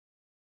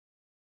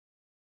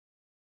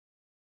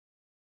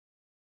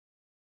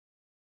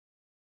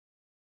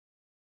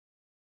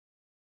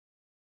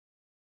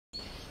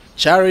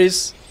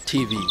Charis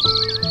TV.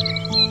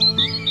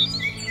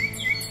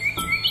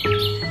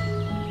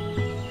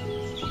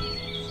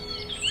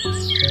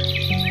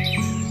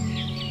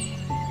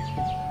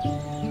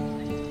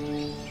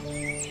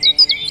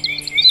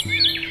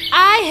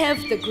 I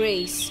have the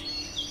grace.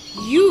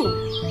 You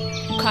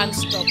can't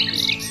stop me.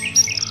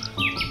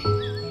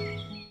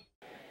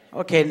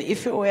 Okay, and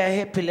if we are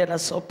happy, let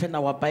us open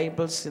our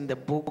Bibles in the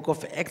book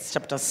of Acts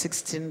chapter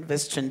 16,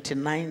 verse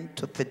 29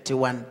 to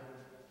 31.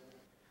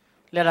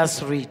 Let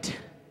us read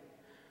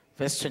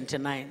verse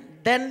 29.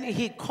 Then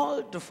he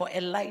called for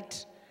a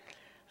light,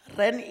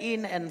 ran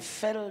in and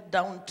fell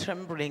down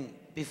trembling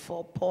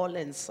before Paul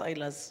and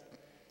Silas.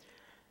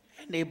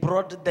 And he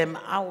brought them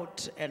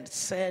out and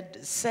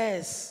said,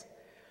 "Sirs,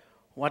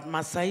 what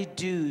must I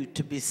do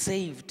to be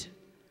saved?"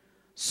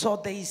 So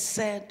they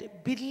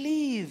said,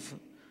 "Believe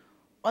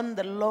on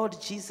the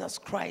Lord Jesus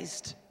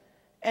Christ,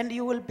 and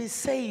you will be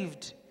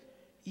saved,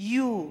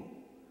 you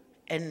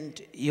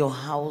and your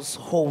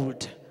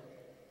household."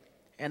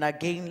 And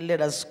again,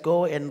 let us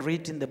go and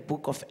read in the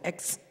book of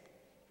Acts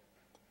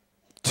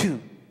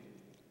 2.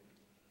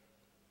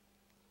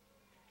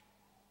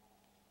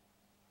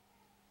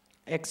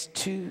 Acts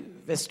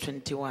 2, verse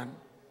 21.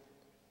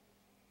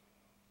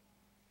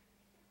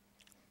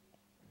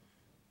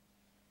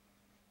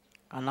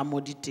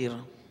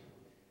 Anamoditira.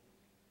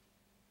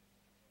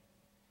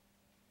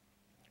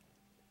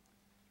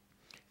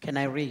 Can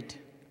I read?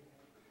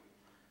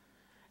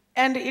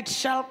 "And it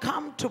shall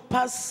come to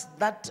pass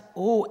that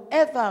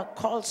whoever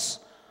calls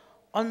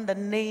on the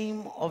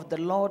name of the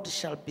Lord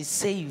shall be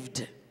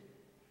saved."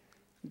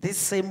 These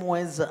same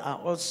words are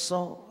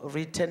also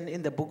written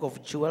in the book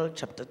of Joel,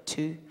 chapter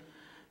 2,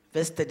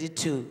 verse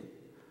 32.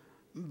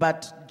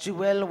 But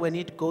Joel, when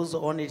it goes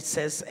on, it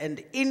says,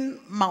 "And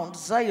in Mount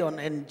Zion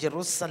and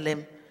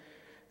Jerusalem,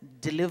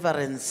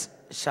 deliverance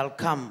shall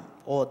come,"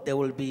 or there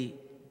will be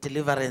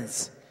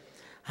deliverance.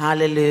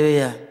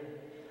 Hallelujah.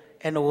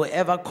 "And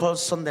whoever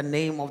calls on the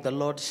name of the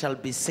Lord shall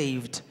be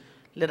saved."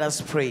 Let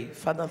us pray.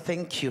 Father,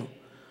 thank you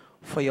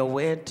for your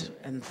word,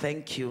 and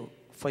thank you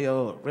for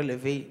your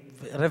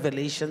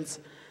revelations.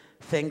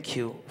 Thank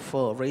you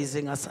for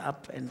raising us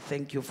up, and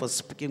thank you for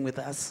speaking with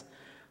us.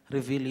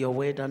 Reveal your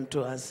word unto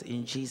us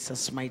in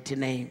Jesus' mighty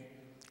name.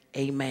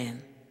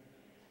 Amen.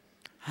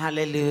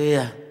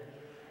 Hallelujah.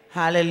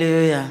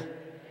 Hallelujah.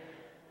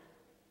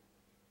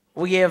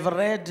 We have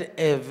read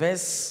a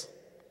verse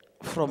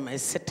from a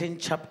certain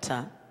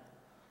chapter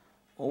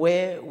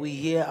where we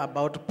hear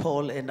about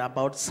Paul and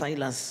about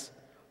Silas.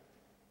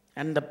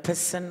 And the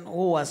person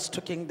who was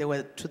talking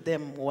to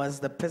them was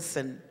the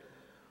person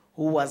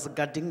who was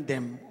guarding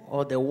them,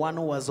 or the one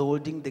who was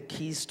holding the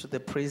keys to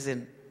the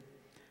prison.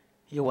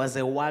 He was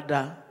a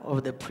warder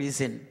of the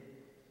prison.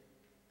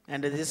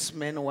 And this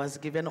man was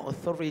given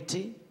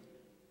authority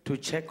to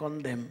check on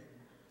them.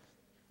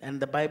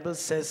 And the Bible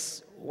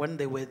says when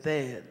they were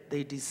there,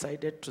 they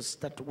decided to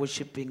start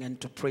worshiping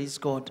and to praise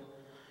God.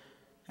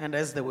 And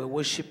as they were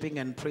worshiping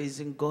and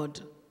praising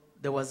God,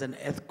 there was an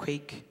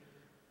earthquake.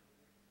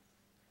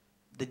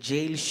 The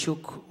jail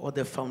shook, or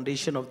the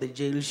foundation of the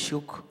jail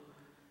shook.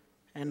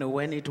 And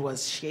when it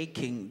was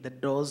shaking, the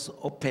doors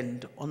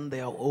opened on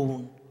their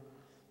own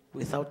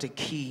without a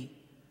key.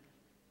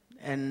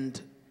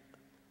 And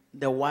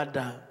the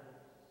warder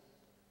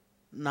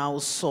now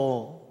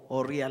saw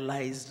or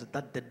realized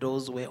that the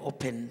doors were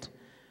opened.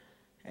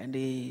 And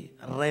he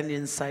ran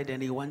inside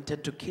and he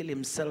wanted to kill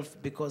himself,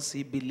 because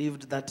he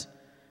believed that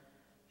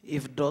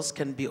if doors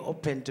can be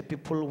opened,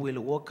 people will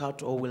walk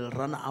out or will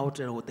run out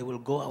and they will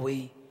go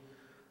away.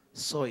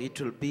 So it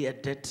will be a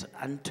debt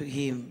unto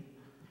him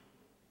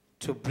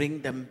to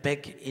bring them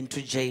back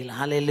into jail.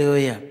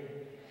 Hallelujah.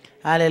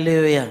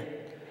 Hallelujah.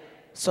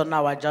 So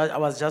now I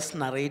was just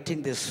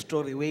narrating the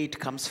story where it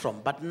comes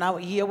from. But now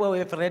here where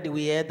we've read,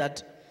 we hear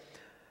that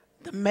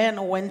the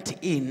man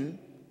went in.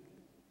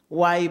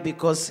 Why?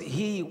 Because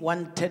he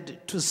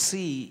wanted to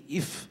see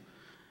if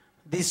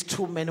these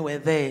two men were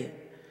there.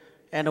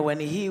 And when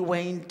he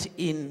went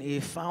in,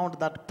 he found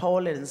that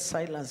Paul and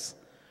Silas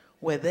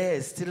were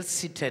there, still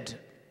seated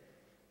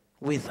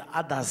with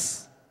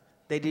others.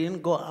 They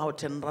didn't go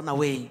out and run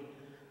away.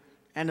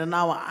 And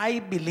now I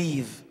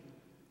believe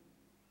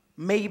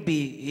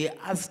maybe he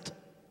asked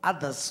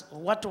others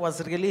what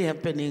was really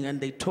happening,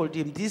 and they told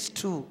him these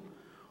two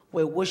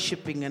were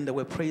worshiping and they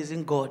were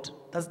praising God.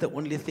 That's the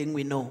only thing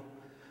we know.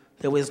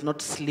 They was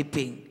not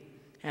sleeping.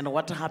 And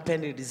what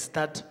happened is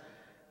that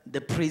the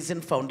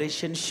prison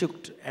foundation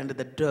shook and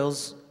the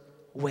doors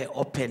were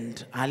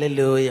opened.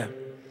 Hallelujah.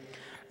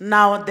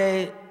 Now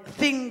the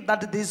thing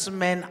that this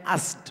man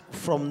asked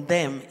from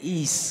them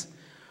is,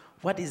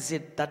 what is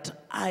it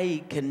that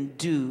I can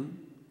do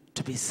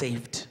to be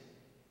saved?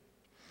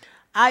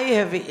 I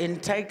have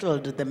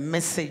entitled the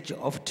message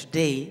of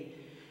today,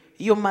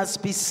 "You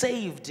must be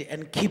saved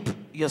and keep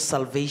your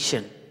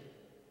salvation."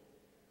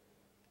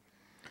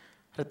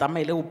 If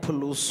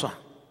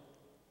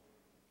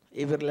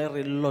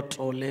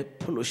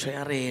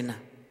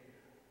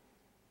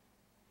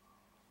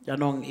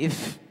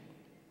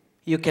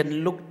you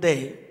can look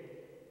there,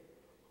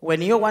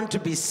 When you want to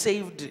be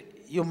saved,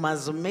 you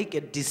must make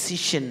a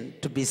decision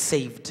to be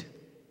saved.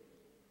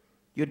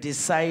 You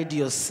decide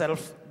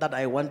yourself that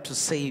I want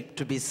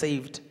to be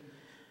saved.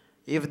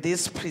 If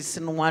this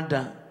prison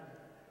warder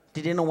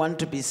didn't want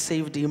to be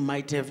saved, he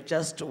might have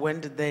just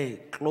went there,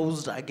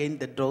 closed again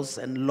the doors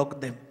and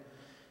locked them,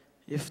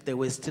 if they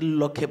were still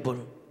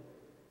lockable.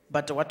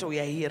 But what we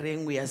are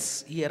hearing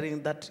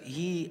that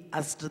he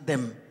asked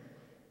them,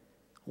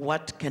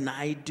 what can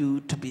I do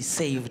to be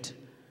saved?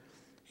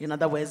 In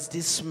other words,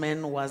 this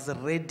man was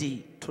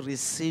ready to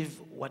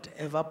receive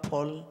whatever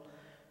Paul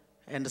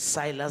and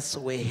Silas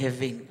were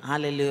having.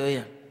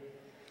 Hallelujah.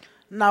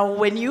 Now,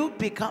 when you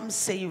become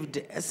saved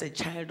as a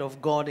child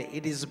of God,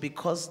 it is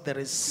because there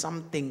is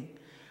something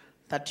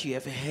that you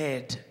have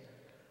heard.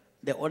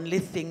 The only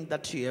thing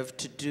that you have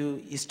to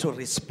do is to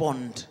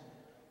respond,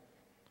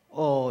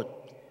 or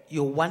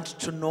you want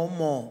to know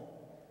more.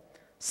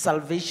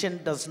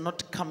 Salvation does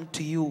not come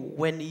to you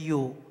when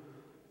you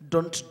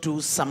don't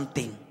do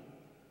something.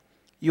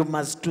 You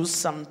must do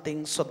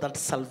something so that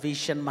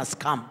salvation must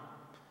come.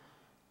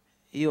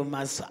 You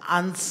must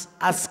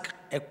ask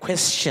a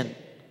question.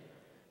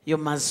 You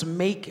must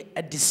make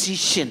a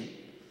decision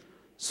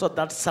so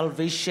that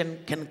salvation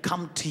can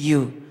come to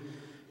you.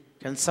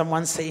 Can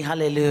someone say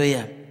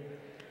hallelujah?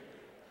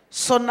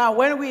 So now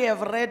when we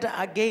have read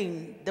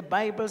again, the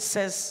Bible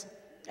says,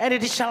 and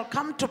it shall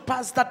come to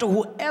pass that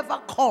whoever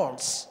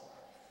calls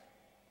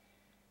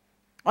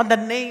on the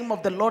name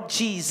of the Lord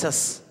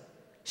Jesus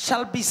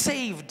shall be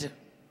saved.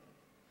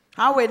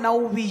 How we now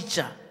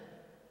wicha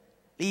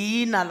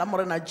ina la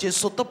morena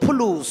Jesu to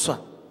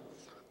puluswa.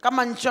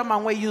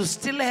 Where you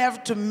still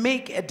have to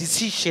make a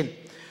decision.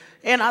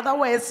 In other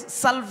words,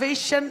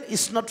 salvation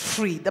is not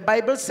free. The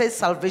Bible says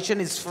salvation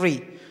is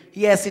free.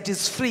 Yes, it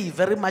is free,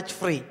 very much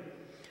free.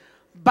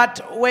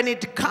 But when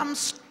it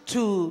comes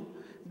to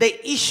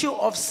the issue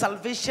of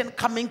salvation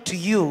coming to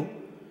you,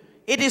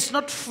 it is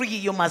not free.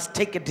 You must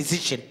take a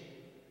decision.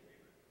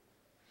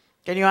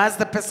 Can you ask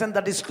the person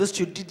that is close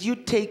to you, did you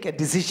take a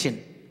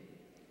decision?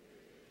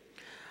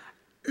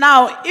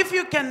 Now, if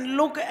you can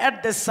look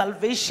at the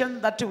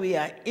salvation that we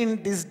are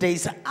in these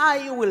days,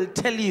 I will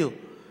tell you,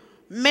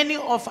 many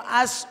of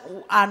us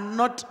are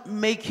not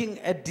making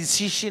a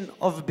decision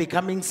of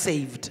becoming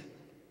saved.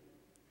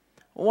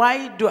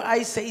 Why do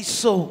I say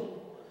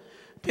so?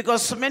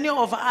 Because many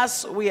of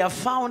us, we are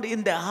found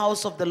in the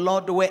house of the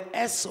Lord,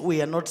 whereas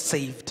we are not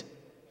saved.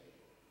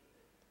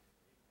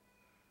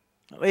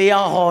 We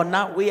are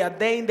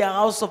there in the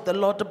house of the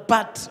Lord,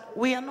 but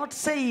we are not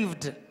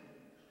saved.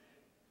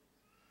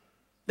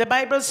 The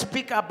Bible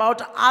speaks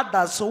about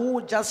others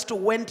who just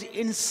went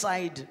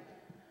inside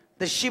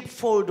the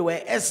sheepfold,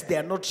 whereas they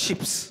are not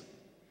sheep.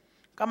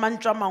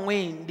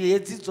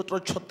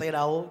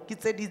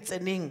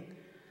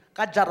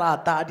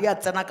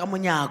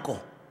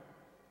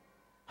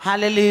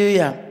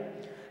 Hallelujah.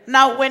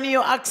 Now, when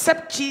you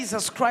accept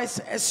Jesus Christ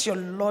as your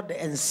Lord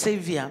and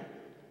Savior,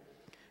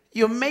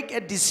 you make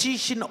a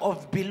decision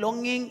of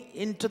belonging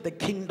into the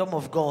kingdom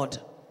of God.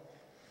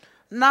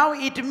 Now,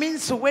 it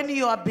means when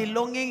you are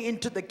belonging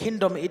into the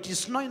kingdom, it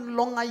is no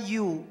longer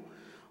you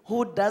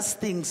who does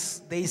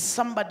things. There is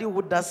somebody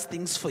who does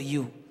things for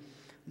you.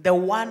 The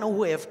one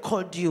who have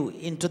called you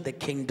into the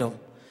kingdom.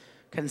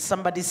 Can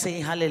somebody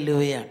say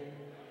hallelujah?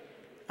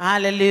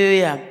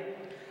 Hallelujah.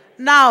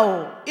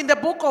 Now, in the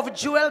book of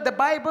Joel, the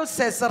Bible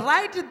says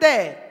right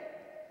there,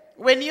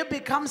 when you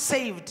become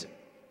saved,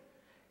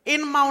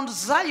 in Mount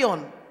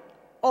Zion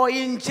or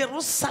in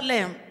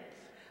Jerusalem,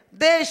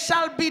 there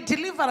shall be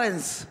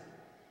deliverance.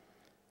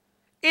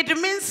 It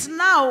means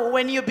now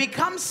when you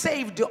become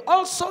saved,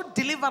 also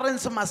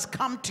deliverance must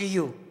come to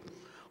you.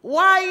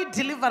 Why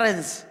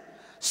deliverance?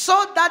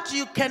 So that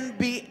you can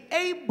be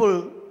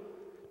able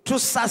to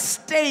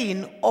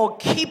sustain or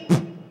keep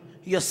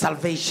your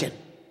salvation.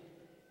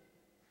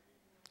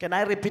 Can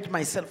I repeat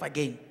myself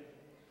again?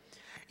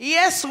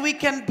 Yes, we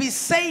can be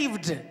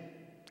saved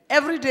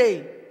every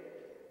day.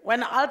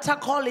 When altar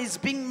call is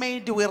being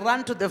made, we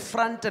run to the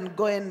front and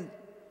go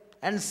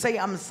and say,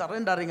 I'm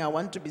surrendering, I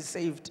want to be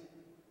saved.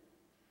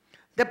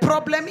 The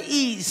problem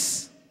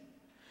is,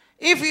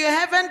 if you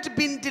haven't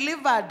been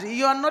delivered,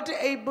 you are not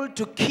able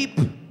to keep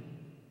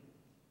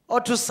or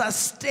to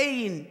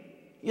sustain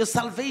your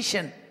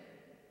salvation.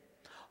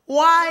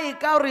 Why,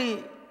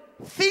 Kauri?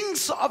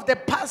 Things of the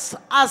past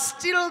are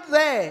still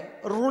there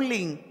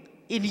ruling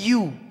in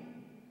you.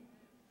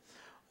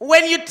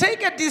 When you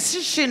take a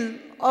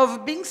decision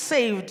of being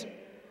saved,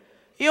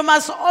 you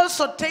must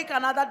also take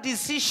another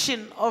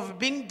decision of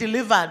being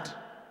delivered.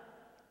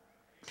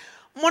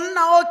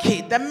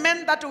 Munnaoki, the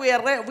man that we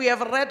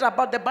have read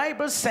about, the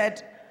Bible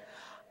said,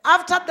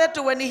 after that,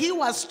 when he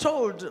was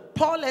told,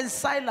 Paul and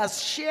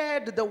Silas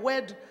shared the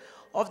word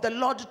of the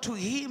Lord to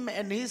him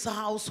and his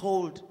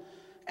household.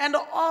 And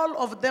all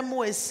of them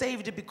were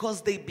saved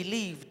because they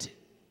believed.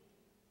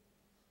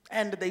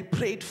 And they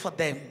prayed for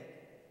them.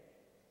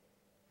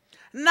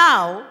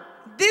 Now,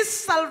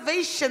 this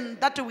salvation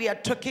that we are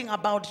talking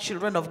about,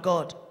 children of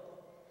God,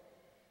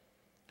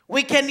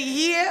 We can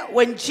hear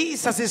when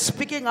Jesus is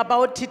speaking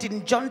about it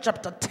in John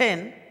chapter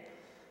 10,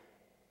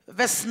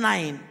 verse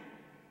 9.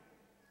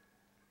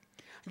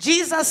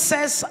 Jesus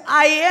says,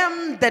 I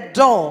am the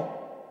door.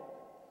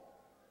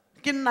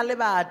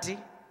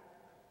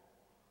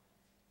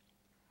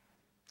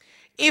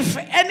 If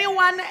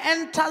anyone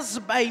enters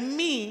by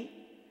me,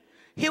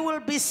 he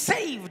will be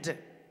saved.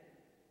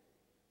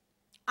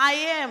 I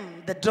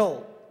am the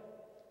door.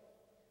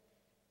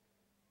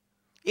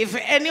 If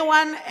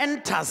anyone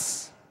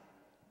enters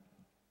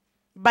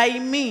by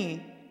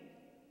me,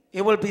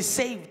 he will be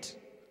saved.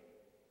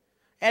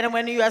 And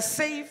when you are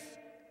saved,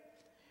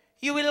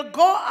 you will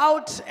go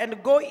out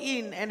and go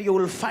in and you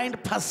will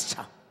find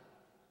pasture.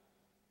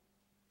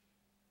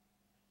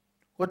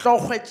 Life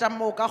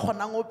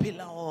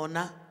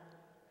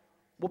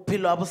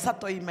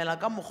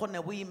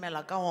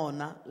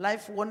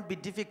won't be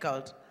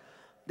difficult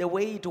the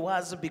way it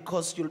was,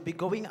 because you'll be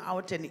going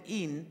out and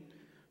in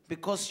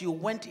because you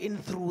went in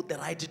through the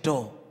right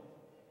door.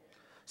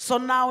 So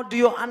now, do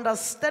you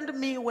understand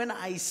me when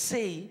I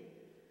say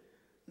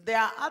there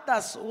are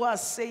others who are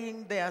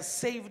saying they are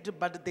saved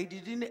but they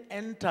didn't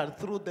enter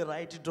through the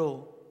right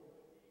door?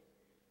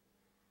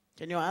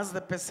 Can you ask the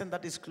person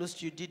that is close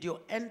to you, did you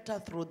enter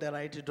through the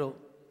right door?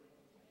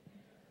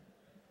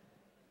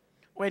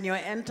 When you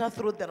enter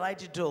through the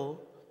right door,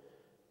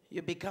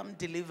 you become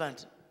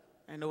delivered.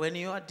 And when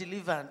you are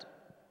delivered,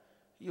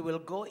 you will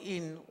go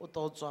in, what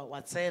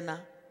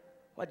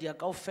you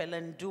fell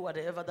and do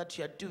whatever that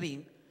you are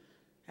doing.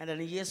 And then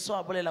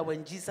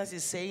when Jesus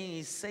is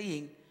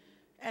saying,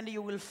 and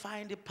you will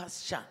find a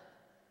pasture.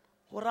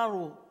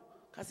 Mo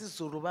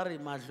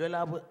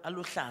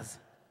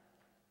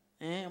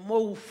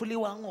ufuli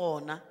wa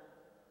ngona,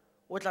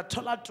 o tla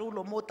thola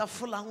tulo mo ta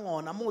fula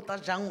ngona, mo ta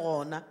jang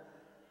ngona,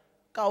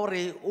 ka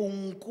ore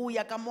unku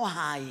ya ka mo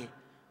hae,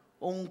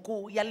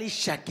 unku ya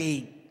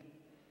leshakeng.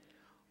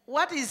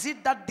 What is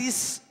it that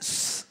this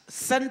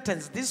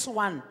sentence, this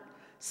one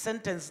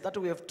sentence that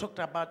we have talked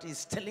about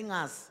is telling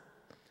us?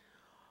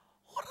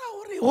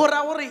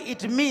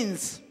 It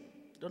means,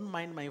 don't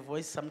mind my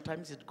voice,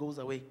 sometimes it goes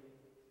away.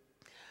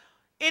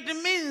 It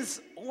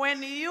means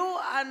when you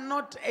are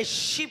not a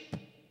sheep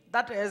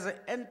that has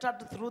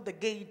entered through the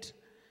gate,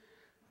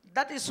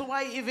 that is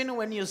why even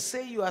when you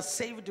say you are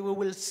saved, we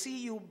will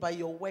see you by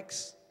your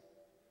works,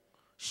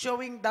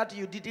 showing that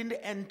you didn't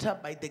enter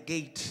by the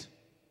gate.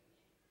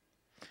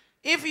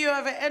 If you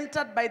have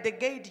entered by the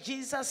gate,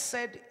 Jesus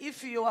said,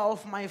 if you are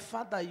of my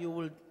Father, you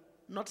will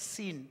not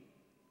sin.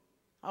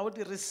 I would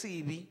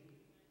receive.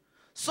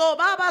 So,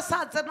 Baba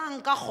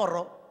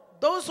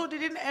those who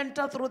didn't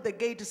enter through the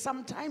gate,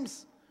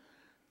 sometimes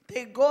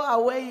they go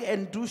away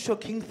and do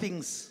shocking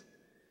things.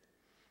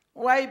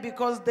 Why?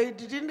 Because they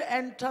didn't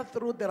enter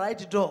through the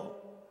right door.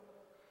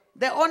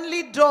 The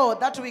only door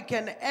that we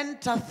can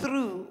enter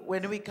through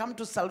when we come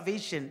to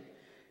salvation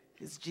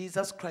is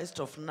Jesus Christ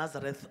of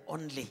Nazareth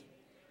only.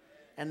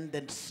 And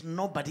there's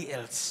nobody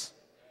else.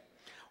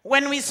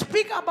 When we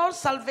speak about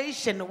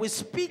salvation, we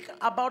speak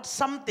about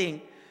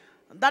something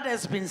that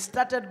has been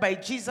started by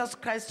Jesus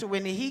Christ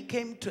when he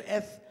came to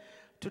earth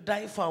to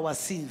die for our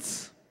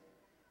sins.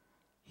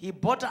 He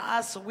bought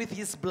us with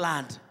his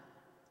blood.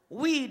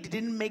 We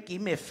didn't make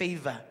him a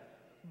favor.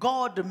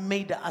 God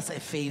made us a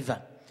favor.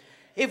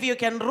 If you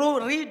can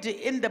read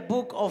in the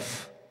book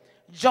of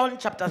John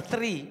chapter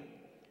 3,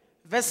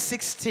 verse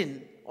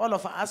 16, all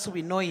of us,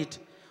 we know it.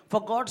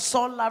 For God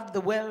so loved the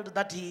world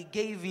that he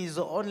gave his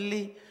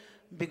only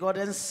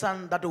begotten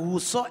Son, that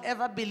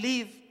whosoever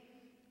believe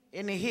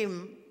in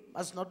him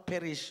must not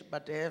perish,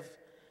 but have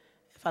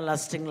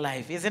everlasting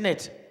life. Isn't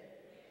it?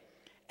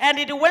 And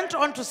it went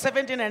on to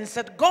 17 and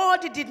said,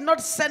 God did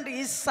not send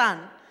his Son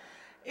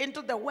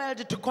into the world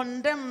to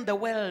condemn the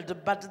world,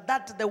 but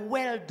that the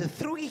world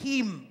through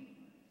him.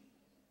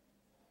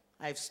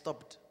 I've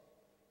stopped.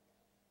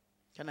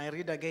 Can I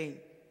read again?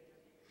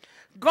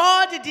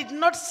 God did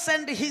not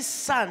send his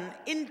Son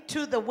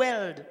into the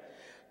world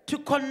to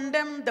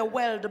condemn the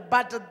world,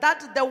 but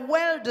that the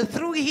world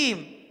through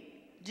him.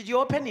 Did you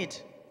open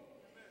it?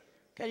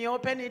 Can you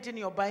open it in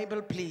your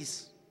Bible,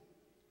 please?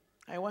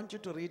 I want you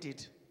to read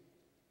it.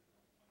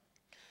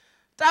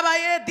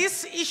 Tabaye,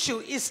 this issue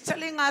is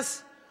telling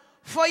us,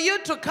 for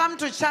you to come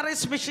to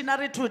Charis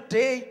Missionary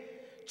today,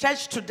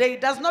 church today,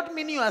 does not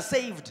mean you are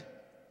saved.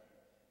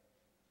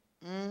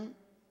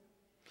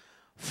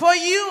 For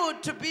you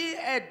to be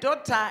a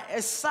daughter,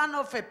 a son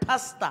of a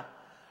pastor,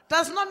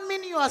 does not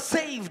mean you are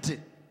saved.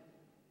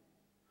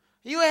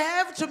 You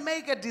have to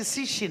make a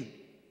decision.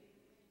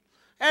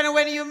 And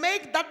when you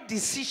make that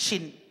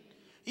decision,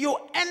 you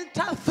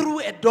enter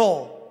through a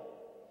door.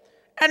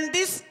 And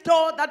this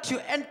door that you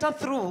enter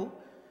through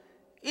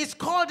is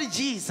called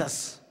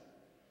Jesus.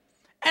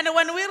 And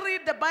when we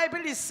read the Bible,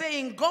 is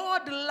saying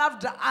God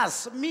loved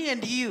us, me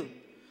and you,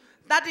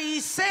 that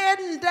he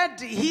sent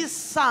his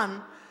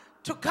Son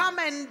to come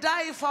and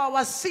die for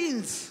our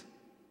sins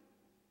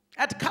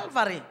at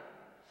Calvary.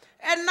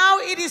 And now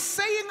it is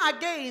saying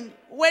again,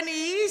 when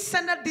he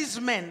sent this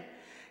man,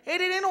 He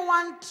didn't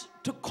want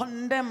to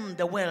condemn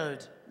the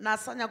world.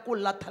 Nasanya ku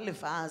latha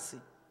lefase.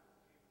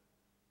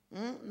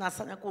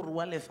 Nasanya ku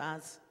rua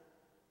lefase.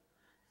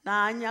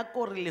 Na anya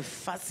ku re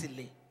lefase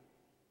le.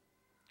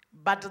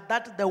 But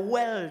that the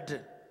world,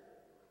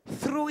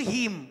 through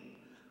him,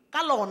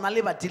 kalona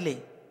le batile.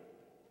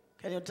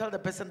 Can you tell the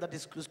person that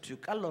is close to you,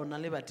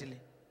 kalona le batile?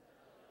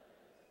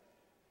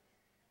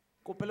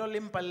 Kopelo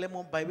limpalle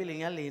mo Bible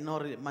ya le no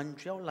re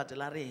mantswe ya o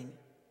latela reng.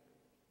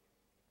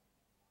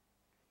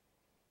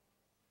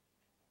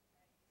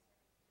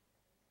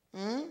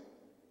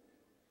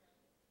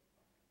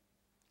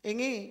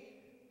 Engi.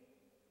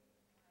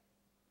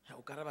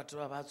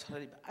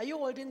 Are you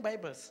holding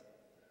Bibles?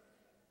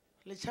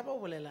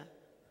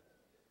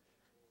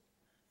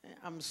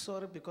 I'm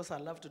sorry because I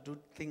love to do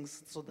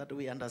things so that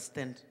we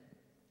understand.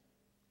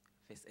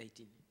 Verse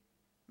 18.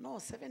 No,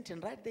 17,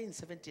 right there in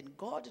 17.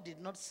 God did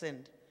not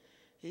send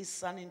his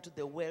son into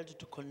the world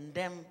to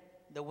condemn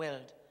the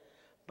world,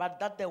 but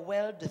that the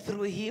world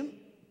through him.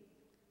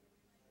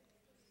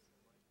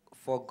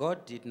 For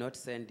God did not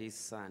send his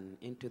son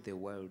into the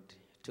world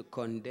to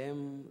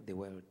condemn the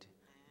world,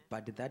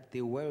 but that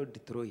the world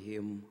through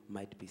him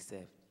might be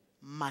saved.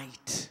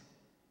 Might.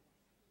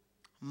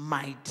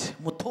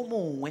 Motho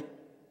mongwe.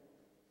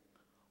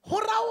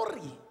 Hora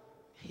ori.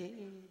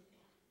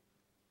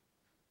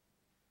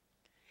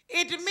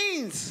 It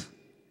means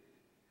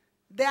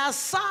there are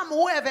some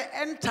who have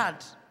entered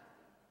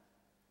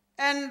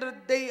and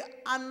they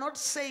are not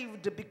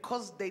saved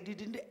because they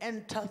didn't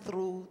enter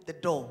through the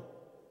door.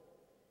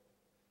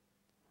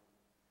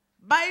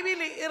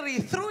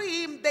 Bible, through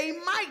him they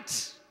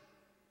might.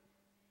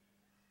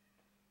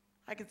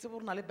 I can say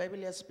Bible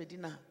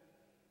yaspedina.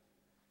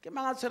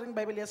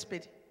 Bible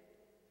yaspedi.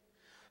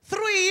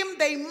 Through him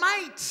they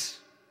might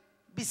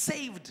be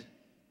saved.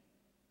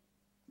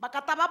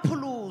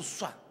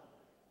 Bakatabapuluswa.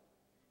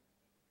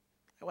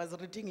 I was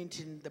reading it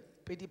in the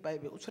Pedi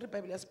Bible. Uchori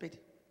Bible yaspedi.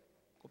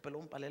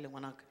 Kopelo mpalele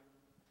ngwanaka.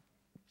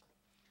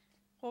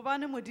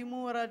 Gobane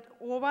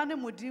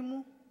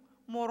modimo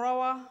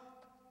morwa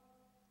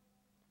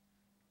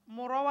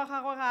wa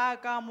gagwe ga a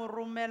ka mo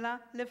romela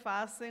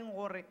lefaseng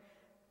gore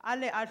a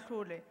le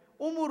ahlole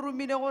o mo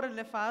romile gore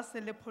lefase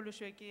le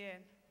phološwe ke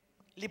yena.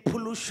 Le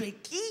phološwe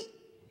ke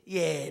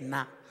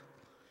yena.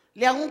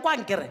 Le a nkwa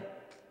nkere.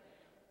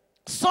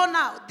 So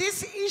now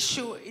this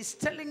issue is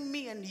telling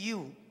me and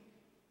you,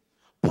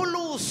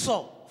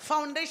 pholoso,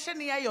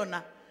 foundation ya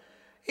yona,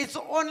 it's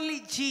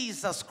only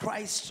Jesus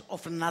Christ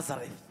of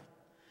Nazareth.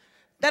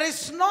 There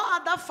is no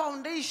other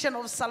foundation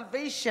of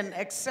salvation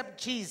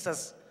except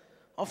Jesus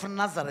of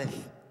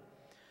Nazareth.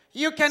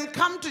 You can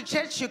come to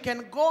church, you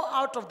can go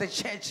out of the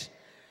church.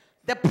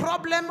 The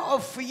problem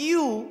of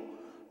you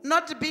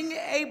not being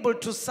able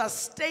to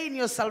sustain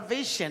your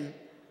salvation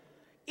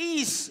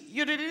is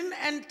you didn't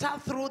enter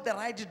through the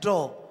right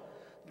door.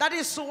 That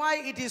is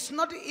why it is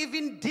not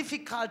even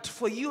difficult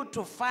for you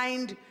to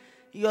find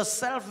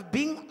yourself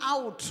being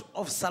out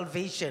of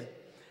salvation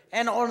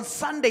and on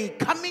Sunday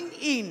coming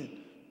in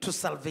to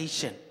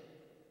salvation.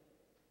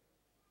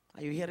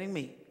 Are you hearing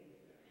me?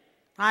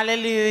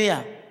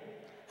 Hallelujah.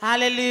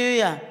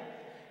 Hallelujah.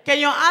 Can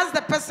you ask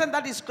the person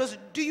that is close,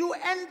 do you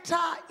enter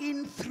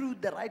in through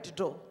the right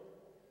door?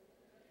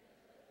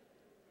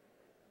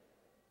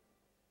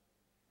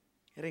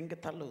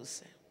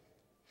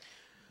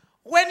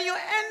 When you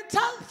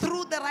enter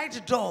through the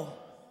right door,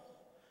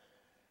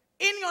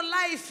 in your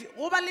life,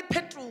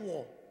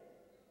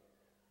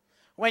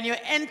 when you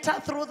enter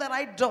through the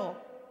right door,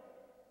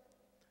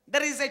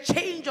 there is a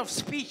change of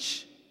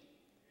speech.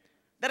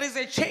 There is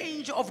a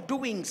change of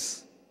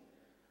doings.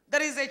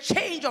 There is a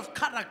change of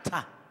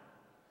character.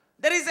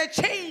 There is a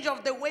change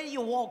of the way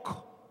you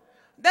walk.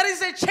 There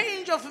is a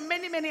change of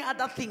many, many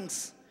other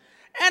things.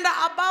 And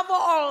above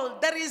all,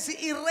 there is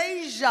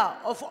erasure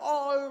of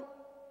all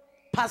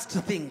past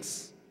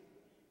things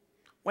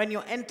when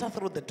you enter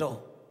through the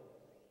door.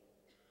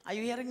 Are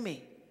you hearing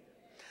me?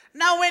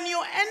 Now, when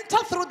you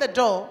enter through the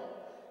door,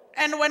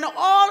 and when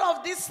all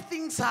of these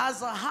things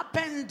has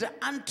happened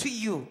unto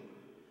you,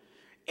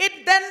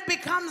 it then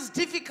becomes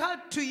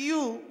difficult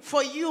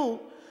for you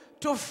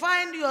to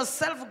find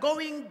yourself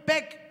going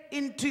back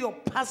into your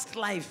past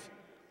life.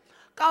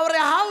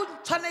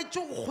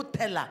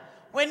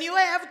 When you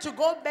have to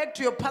go back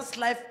to your past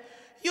life,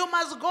 you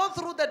must go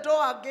through the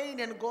door again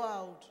and go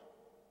out.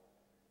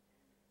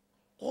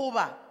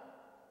 Goba,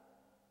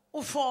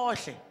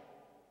 ufohle,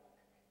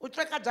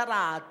 utleka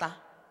jarata.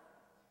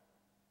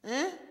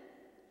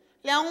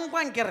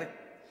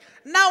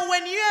 Now,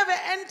 when you have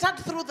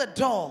entered through the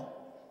door,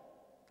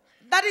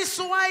 that is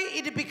why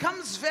it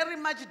becomes very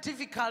much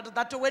difficult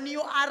that when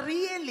you are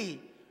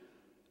really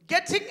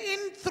getting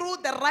in through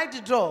the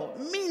right door,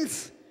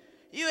 means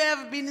you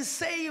have been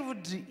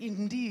saved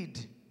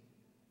indeed.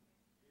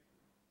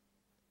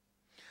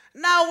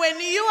 Now, when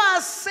you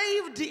are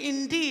saved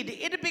indeed,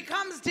 it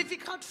becomes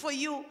difficult for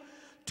you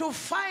to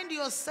find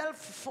yourself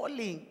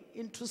falling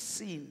into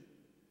sin.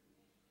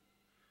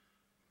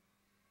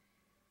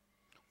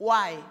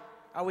 Why?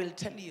 I will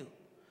tell you.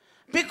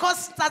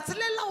 Because that's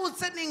lela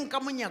utsening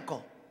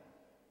kamunyako.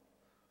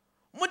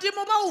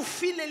 Modimo ba o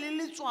file le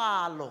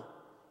letswalo.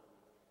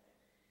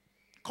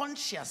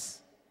 Conscious.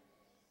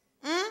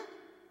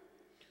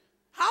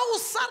 How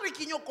sorry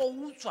can you go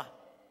utswa?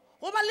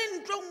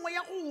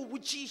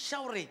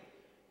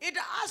 It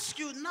asks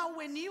you now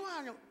when you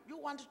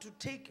want to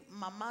take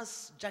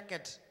mama's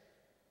jacket.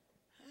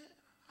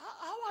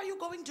 How are you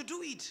going to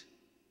do it?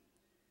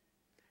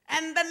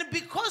 And then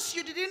because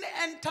you didn't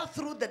enter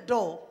through the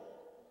door,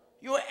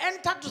 you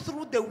entered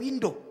through the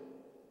window.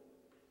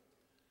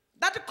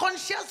 That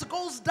conscience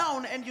goes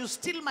down and you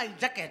steal my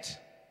jacket.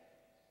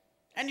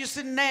 And you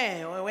say,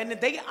 no, when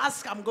they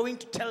ask, I'm going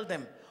to tell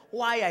them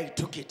why I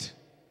took it.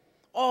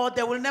 Or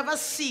they will never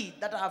see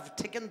that I've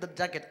taken the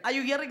jacket. Are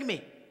you hearing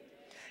me?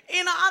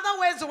 In other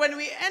words, when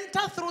we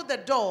enter through the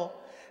door,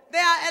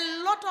 there are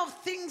a lot of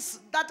things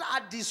that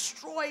are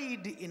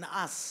destroyed in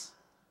us.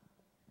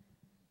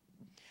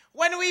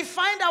 When we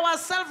find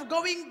ourselves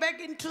going back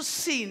into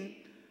sin,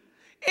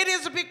 it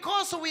is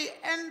because we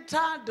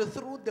entered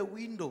through the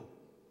window.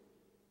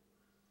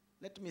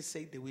 Let me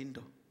say the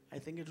window. I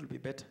think it will be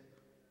better.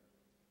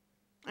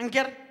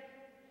 Anker,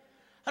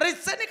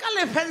 ritseni ka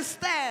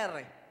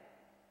lefenstere.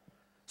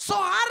 So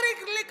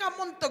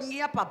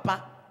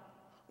papa,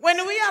 when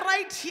we are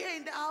right here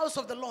in the house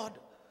of the Lord,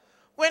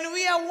 when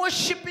we are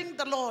worshiping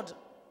the Lord,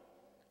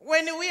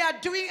 when we are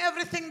doing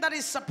everything that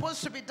is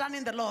supposed to be done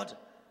in the Lord,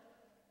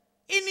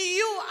 in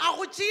you,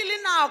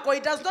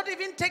 it does not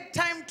even take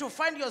time to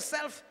find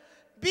yourself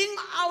being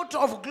out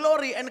of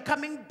glory and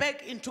coming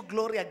back into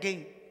glory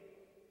again.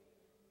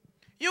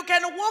 You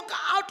can walk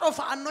out of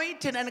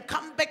anointing and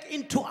come back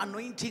into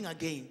anointing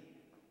again.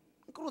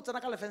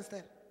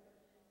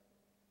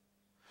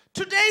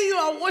 Today you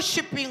are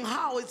worshiping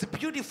how it's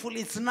beautiful,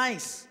 it's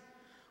nice.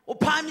 You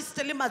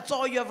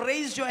have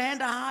raised your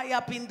hand high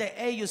up in the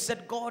air. You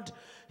said, God,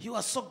 you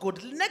are so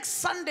good. Next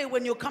Sunday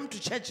when you come to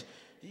church,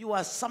 you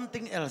are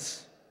something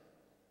else.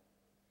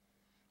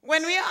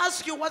 When we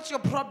ask you what's your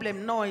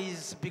problem, no,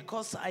 it's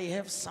because I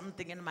have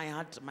something in my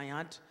heart. My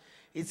heart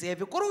is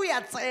heavy.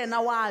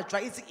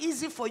 It's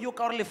easy for you.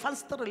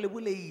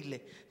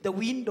 The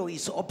window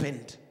is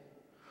opened.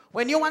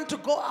 When you want to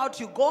go out,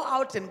 you go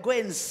out and go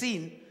and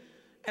sin.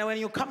 And when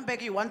you come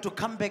back, you want to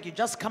come back. You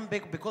just come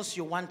back because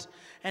you want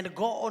and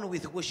go on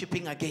with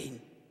worshiping again.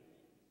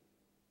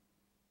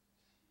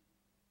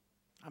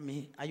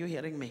 Are you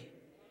hearing me?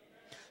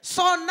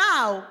 So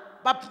now,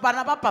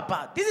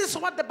 Papa, this is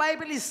what the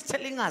Bible is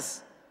telling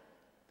us.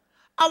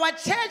 Our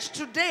church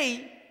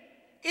today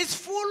is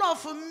full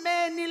of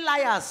many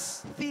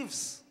liars,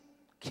 thieves,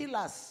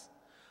 killers.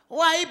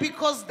 Why?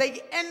 Because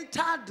they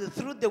entered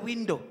through the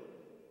window.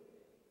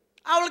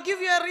 I will give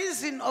you a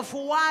reason of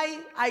why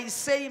I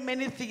say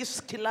many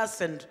thieves,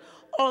 killers, and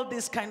all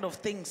these kind of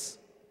things.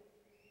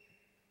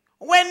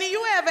 When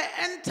you have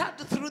entered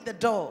through the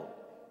door,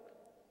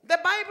 the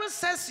Bible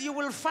says you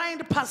will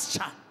find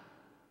pasture.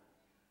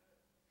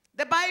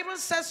 The Bible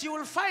says you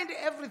will find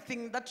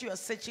everything that you are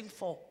searching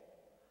for.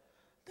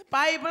 The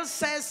Bible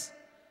says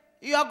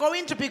you are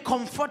going to be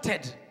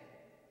comforted.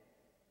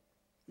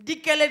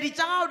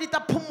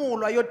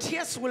 Your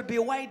tears will be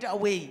wiped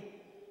away.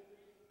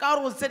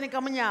 How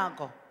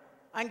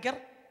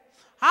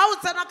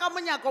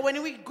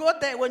when we go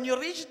there, when you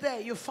reach there,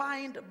 you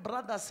find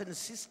brothers and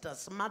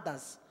sisters,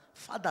 mothers,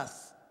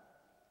 fathers.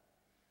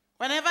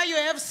 Whenever you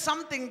have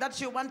something that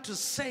you want to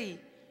say,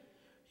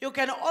 you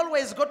can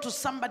always go to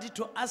somebody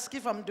to ask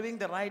if I'm doing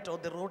the right or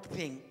the wrong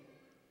thing.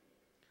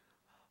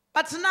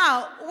 But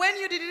now, when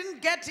you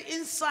didn't get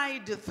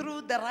inside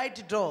through the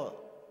right door,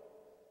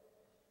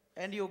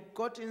 and you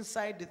got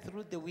inside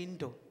through the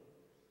window,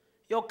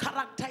 your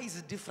character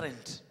is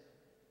different.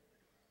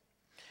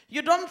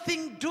 You don't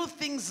do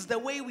things the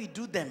way we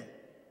do them.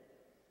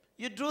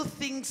 You do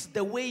things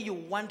the way you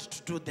want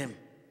to do them.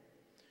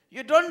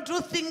 You don't do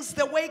things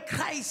the way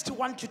Christ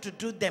wants you to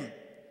do them.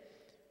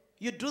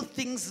 You do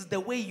things the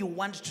way you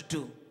want to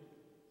do.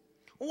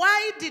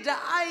 Why did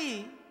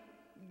I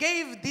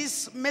give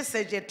this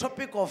message a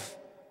topic of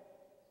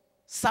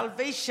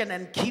salvation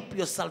and keep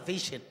your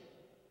salvation?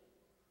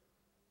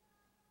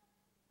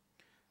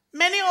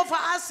 Many of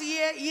us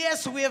here,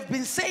 yes, we have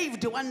been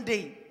saved one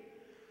day.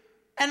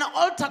 An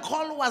altar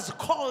call was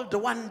called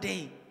one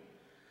day.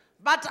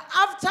 But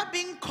after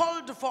being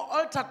called for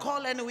altar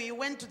call and we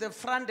went to the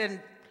front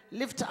and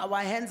lifted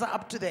our hands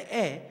up to the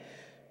air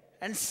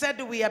and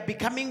said we are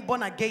becoming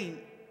born again,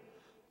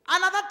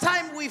 another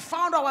time we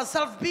found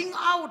ourselves being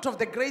out of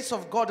the grace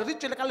of God. That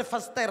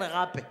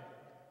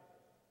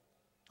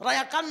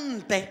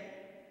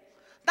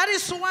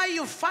is why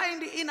you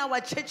find in our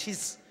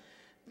churches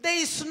there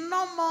is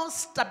no more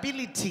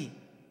stability.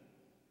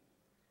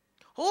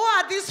 Who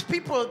are these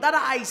people that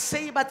I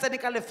say,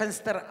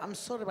 I'm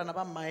sorry,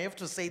 I have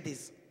to say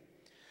this.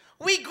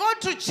 We go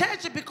to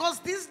church because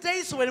these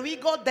days when we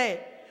go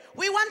there,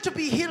 we want to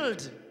be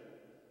healed.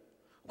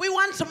 We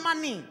want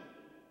money.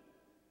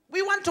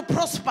 We want to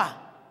prosper.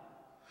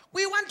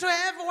 We want to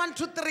have 1,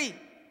 2, 3.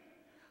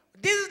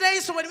 These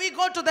days, when we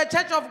go to the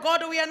church of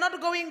God, we are not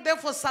going there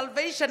for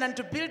salvation and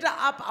to build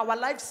up our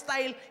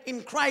lifestyle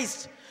in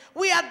Christ.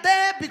 We are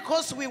there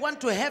because we want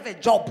to have a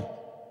job.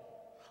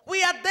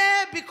 We are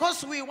there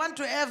because we want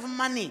to have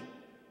money.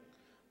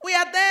 We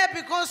are there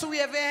because we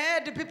have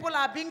heard people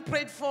are being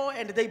prayed for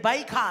and they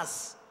buy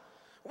cars.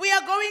 We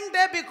are going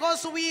there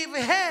because we've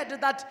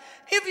heard that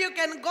if you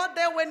can go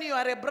there when you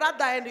are a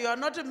brother and you are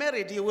not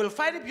married, you will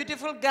find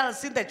beautiful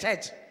girls in the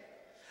church.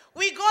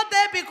 We go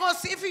there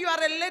because if you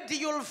are a lady,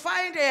 you will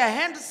find a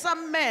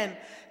handsome man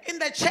in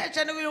the church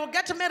and we will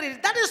get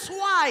married. That is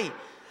why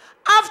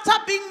after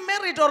being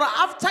married or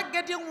after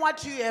getting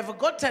what you have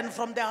gotten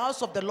from the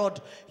house of the Lord,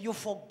 you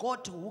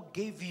forgot who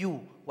gave you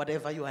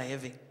whatever you are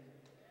having.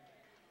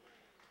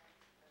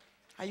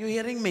 Are you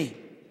hearing me?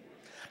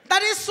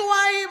 That is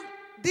why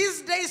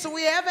these days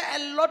we have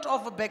a lot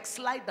of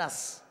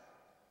backsliders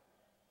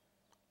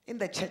in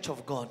the church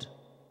of God.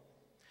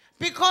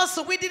 Because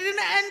we didn't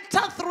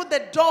enter through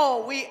the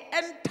door, we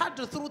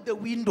entered through the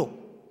window.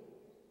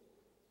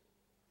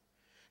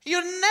 You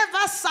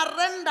never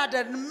surrendered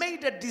and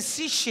made a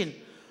decision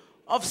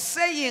of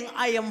saying,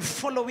 I am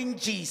following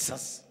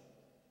Jesus.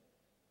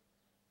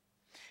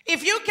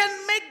 If you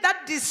can make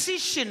that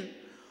decision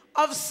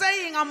of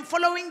saying, I'm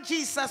following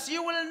Jesus,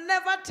 you will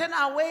never turn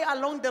away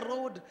along the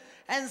road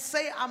and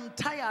say, I'm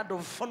tired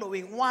of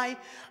following. Why?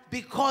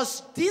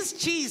 Because this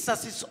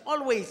Jesus is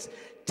always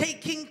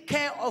taking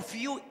care of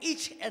you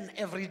each and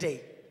every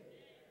day.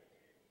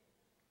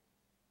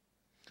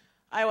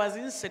 I was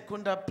in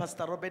Secunda,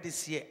 Pastor Robert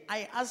is here.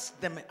 I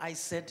asked them, I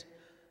said,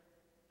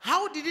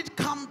 how did it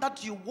come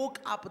that you woke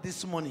up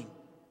this morning?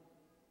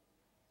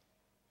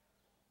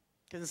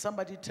 Can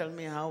somebody tell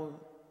me how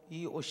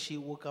he or she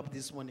woke up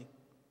this morning?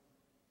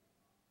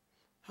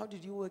 How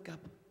did you wake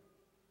up?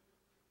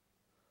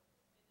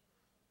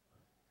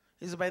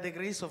 It's by the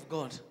grace of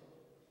God.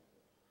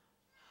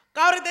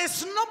 God,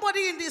 there's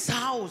nobody in this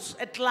house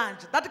at large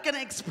that can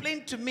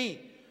explain to me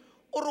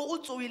or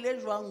also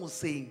will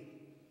saying.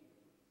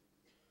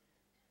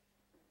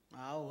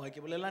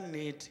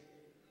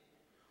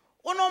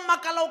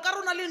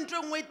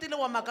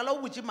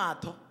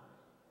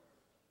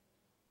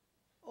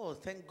 Oh,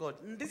 thank God.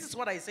 And this is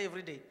what I say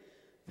every day.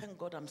 Thank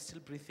God I'm still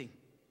breathing.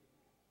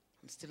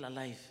 I'm still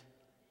alive.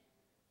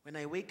 When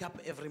I wake up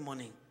every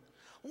morning.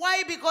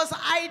 Why? Because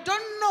I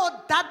don't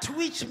know that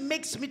which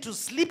makes me to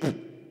sleep.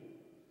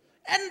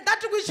 And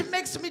that which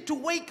makes me to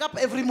wake up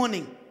every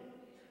morning.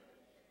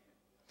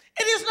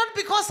 It is not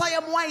because I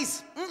am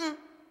wise.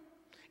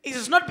 It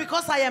is not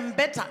because I am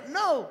better.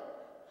 No.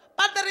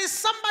 But there is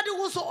somebody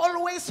who's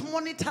always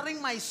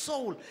monitoring my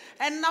soul.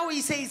 And now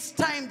he says, it's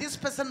time, this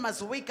person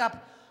must wake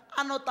up.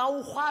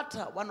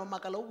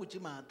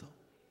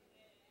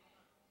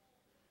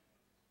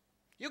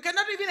 You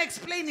cannot even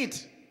explain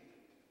it.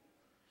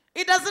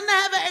 It doesn't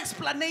have an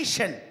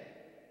explanation.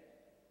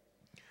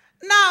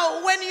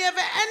 Now, when you have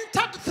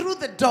entered through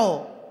the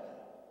door,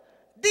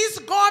 this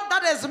God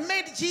that has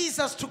made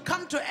Jesus to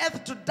come to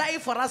earth to die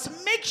for us,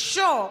 make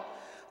sure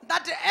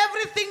that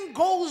everything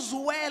goes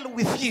well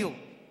with you.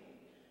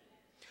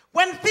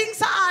 When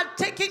things are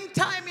taking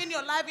time in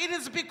your life, it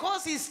is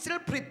because He's still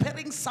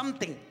preparing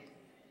something.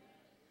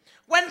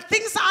 When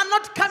things are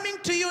not coming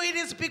to you, it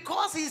is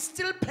because He's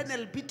still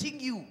penal beating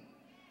you.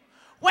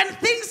 When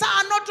things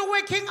are not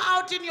working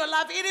out in your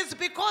life, it is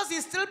because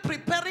He's still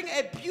preparing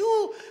a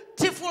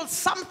beautiful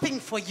something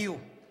for you.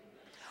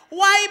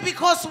 Why?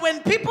 Because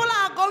when people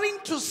are going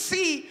to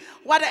see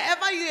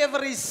whatever you have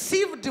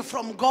received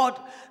from God,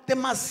 they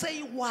must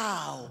say,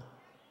 wow.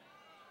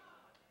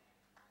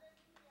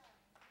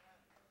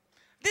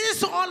 This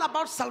is all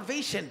about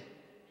salvation.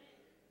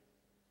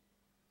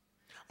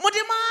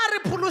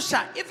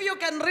 If you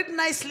can read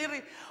nicely,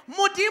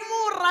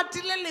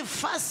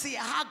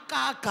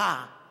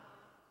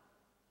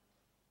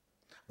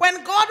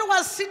 when God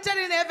was seated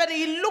in heaven,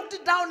 He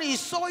looked down, He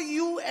saw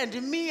you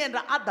and me and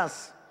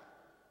others.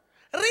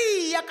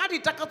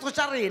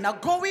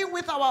 Going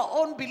with our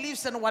own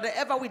beliefs and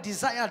whatever we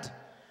desired.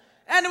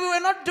 And we were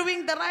not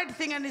doing the right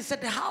thing. And He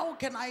said, how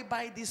can I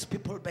buy these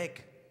people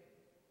back?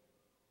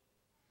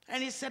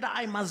 And He said,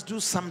 I must do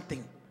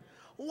something.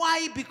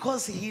 Why?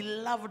 Because He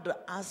loved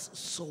us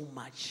so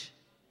much.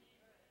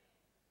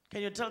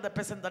 Can you tell the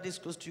person that is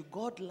close to you,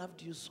 God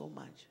loved you so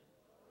much?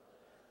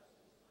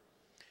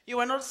 You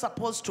were not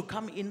supposed to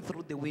come in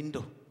through the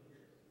window.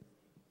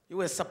 You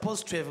were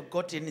supposed to have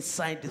got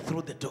inside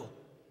through the door.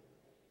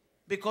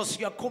 Because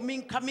you are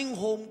coming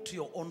home to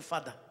your own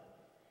Father.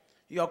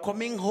 You are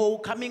coming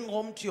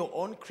home to your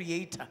own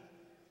Creator.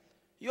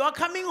 You are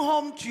coming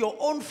home to your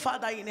own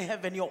Father in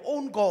heaven, your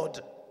own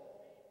God.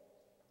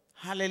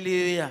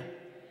 Hallelujah.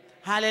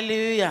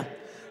 Hallelujah.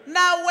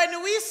 Now,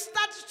 when we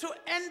start to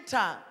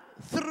enter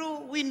through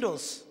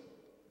windows,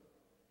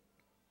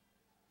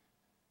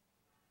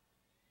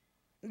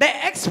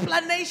 the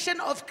explanation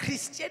of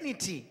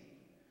Christianity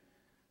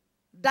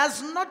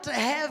does not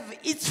have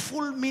its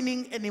full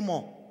meaning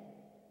anymore.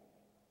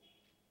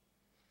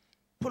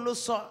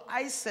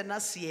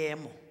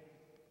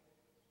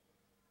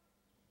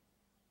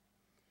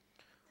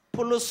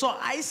 pholoso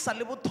a e sa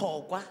le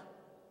botlhokwa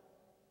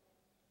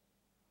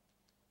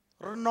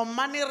re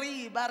nomane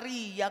re ba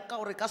re ya ka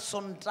gore ka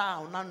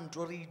Sontaga ona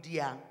ntho re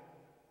diang.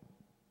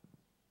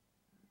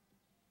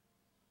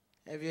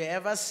 Have you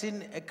ever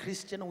seen a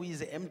Christian who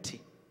is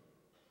empty,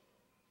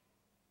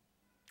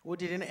 who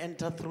didn't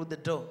enter through the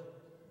door?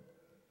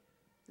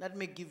 Let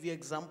me give you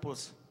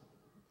examples.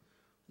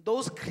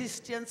 Those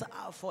Christians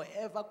are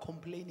forever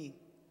complaining.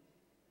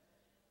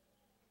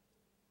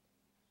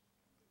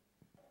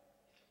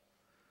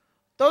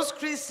 Those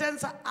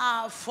Christians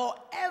are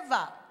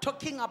forever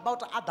talking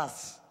about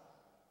others.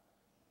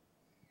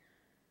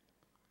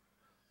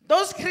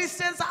 Those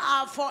Christians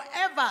are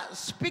forever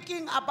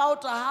speaking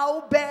about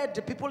how bad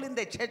the people in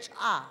the church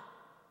are.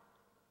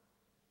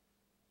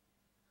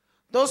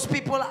 Those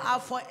people are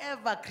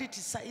forever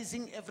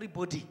criticizing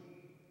everybody.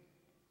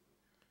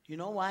 You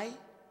know why?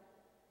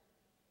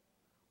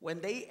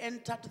 When they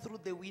entered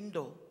through the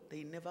window,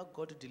 they never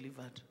got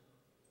delivered.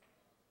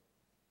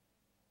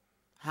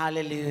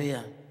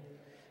 Hallelujah.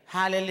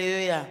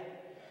 Hallelujah.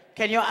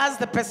 Can you ask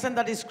the person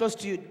that is close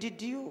to you,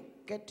 did you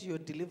get your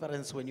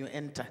deliverance when you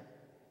enter?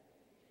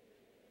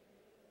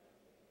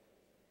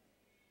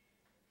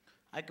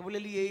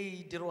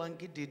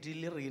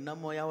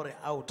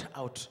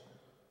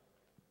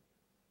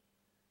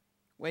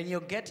 When you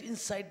get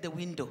inside the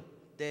window,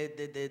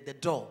 the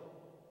door,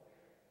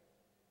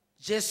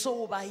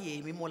 Jesu ba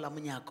yemi mo la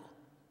monyako.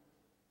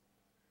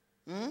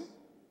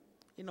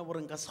 You know what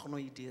nka se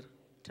kgone go dira.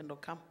 Tendo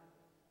come.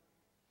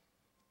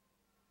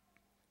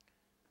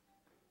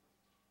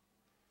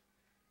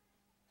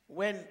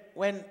 When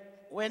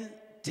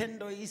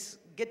Tendo is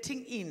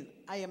getting in,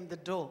 I am the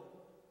door.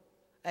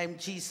 I am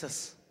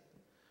Jesus.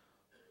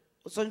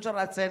 Usontsho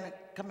ra tsena,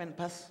 come and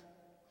pass.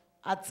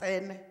 A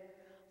tsene.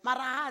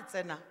 Mara ha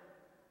tsena.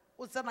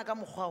 O tsena ka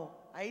mokgwa o,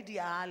 a e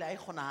diale, a e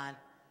kgonahale.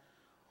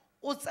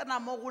 O tsena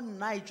mo go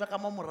nna e tswa ka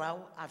mo morao,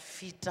 a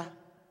fita,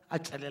 a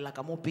tswelela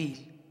ka mo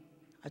pele.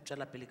 A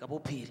tswela pele ka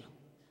bophelo.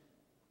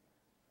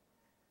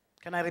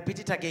 Can I repeat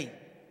it again?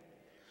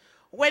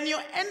 When you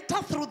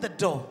enter through the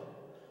door,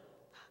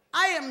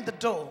 I am the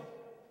door.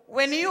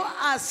 When you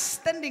are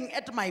standing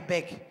at my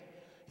back,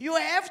 you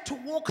have to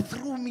walk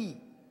through me.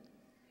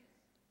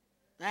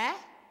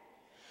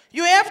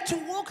 You have to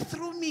walk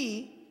through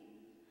me,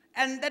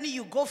 and then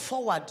you go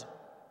forward.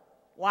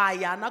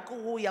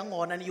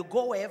 And you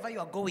go wherever you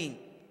are going.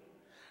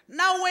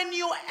 Now, when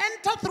you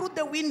enter through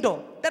the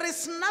window, there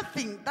is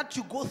nothing that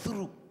you go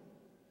through.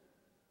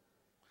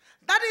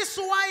 That is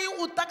why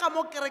utaka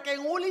mo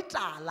kerekeng o le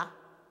tala.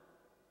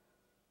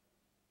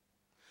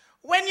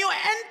 When you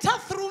enter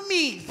through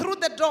me, through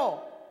the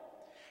door,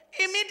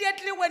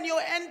 immediately when you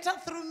enter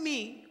through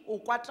me,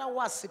 ukwata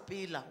wa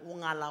sepela,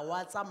 ungala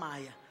wa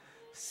tsamaya.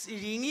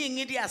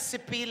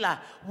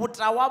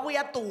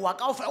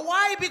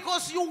 Why?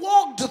 Because you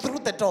walked through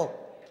the door.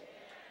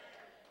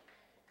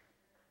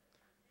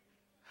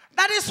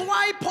 That is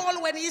why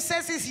Paul, when he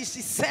says this, he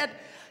said,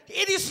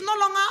 it is no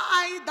longer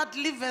I that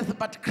liveth,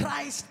 but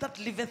Christ that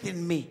liveth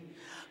in me.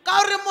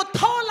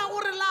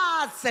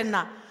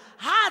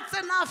 Ha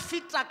tsena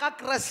fita ka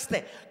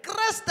Kriste.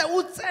 Kriste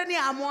o tsene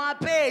a mo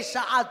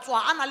apesha a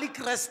tswa ana le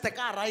Kriste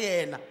ka ra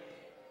yena.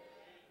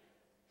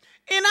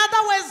 In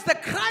other words, the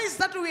Christ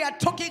that we are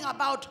talking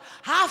about,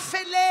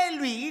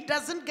 hafelelwi, he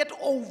doesn't get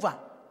over.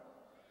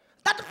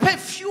 That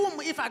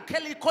perfume, if I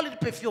call it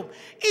perfume,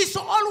 is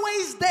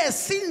always there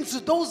since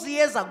those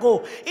years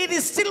ago. It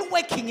is still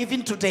working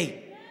even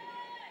today.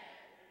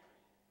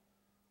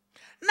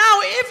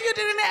 Now, if you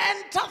didn't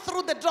enter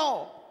through the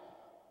door,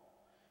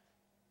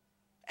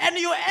 and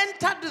you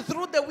entered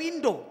through the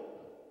window,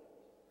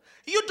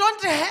 you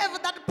don't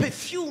have that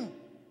perfume.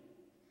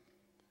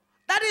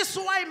 That is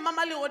why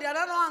Mama Leodi, I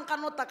don't know,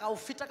 anka ka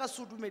ufita ka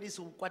sudu medisi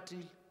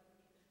ukwatile.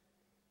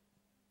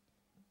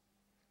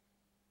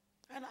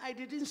 And I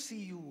didn't see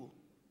you.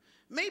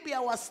 Maybe I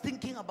was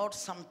thinking about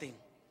something.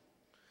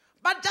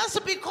 But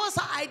just because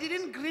I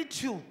didn't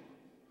greet you,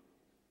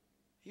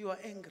 you are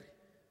angry.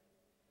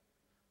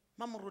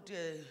 Mama Ruti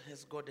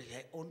has got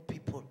her own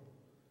people.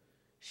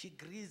 She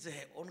greets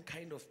her own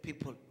kind of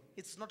people.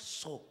 It's not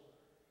so.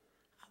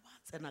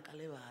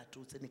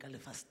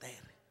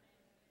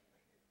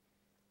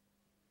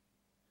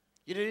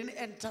 You didn't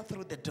enter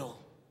through the door.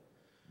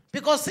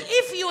 Because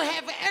if you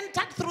have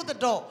entered through the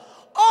door,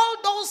 all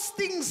those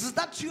things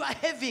that you are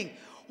having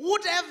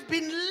would have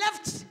been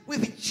left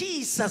with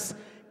Jesus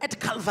at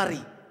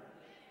Calvary.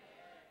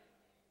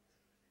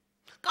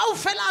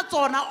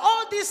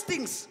 All these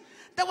things,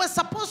 they were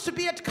supposed to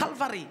be at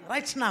Calvary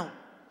right now.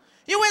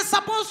 You were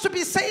supposed to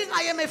be saying,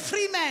 I am a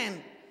free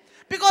man.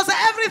 Because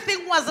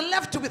everything was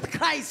left with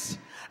Christ.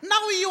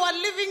 Now you are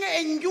living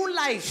a new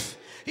life.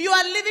 You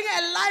are living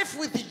a life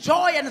with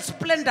joy and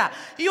splendor.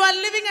 You are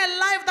living a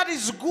life that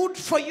is good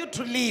for you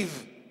to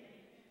live.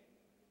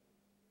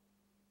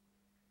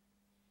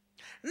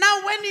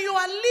 Now when you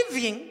are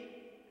living,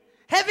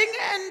 having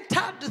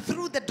entered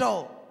through the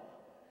door,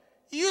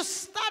 you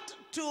start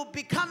to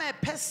become a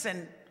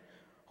person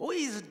who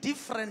is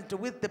different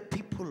with the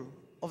people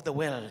of the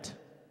world.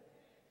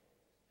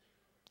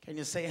 Can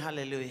you say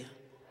hallelujah?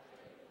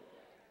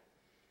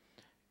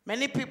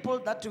 Many people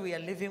that we are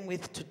living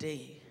with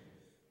today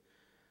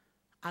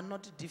are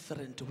not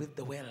different with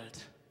the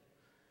world.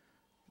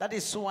 That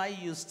is why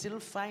you still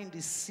find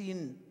the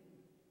sin,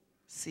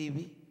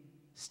 Sibi,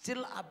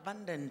 still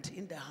abundant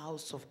in the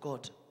house of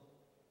God.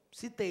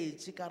 Site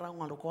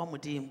chikarangwa kwa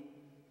mudimu.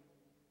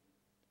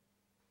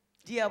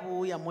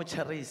 Diabu ya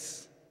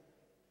mocharis.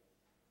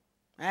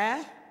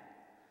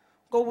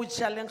 Go with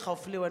challenge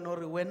hopefully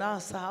when our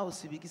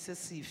house begins a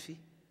sifi.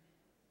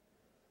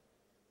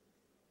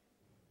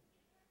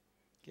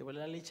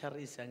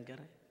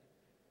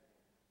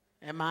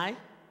 Am I?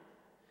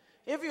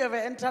 If you ever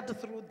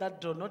entered through that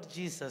door, not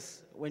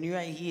Jesus, when you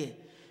are here,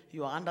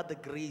 you are under the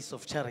grace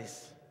of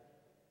Charis.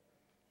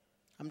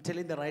 I'm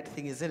telling the right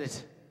thing, isn't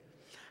it?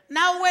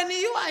 Now, when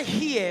you are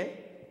here,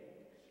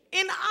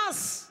 in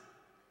us,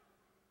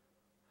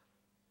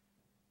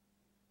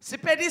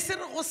 that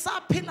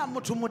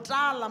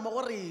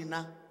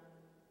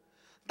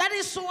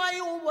is why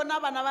you want to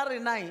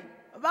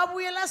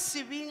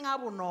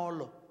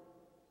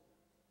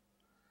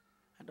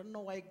I don't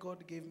know why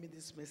God gave me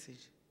this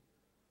message.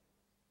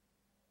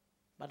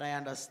 But I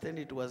understand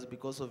it was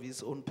because of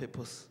his own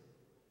purpose.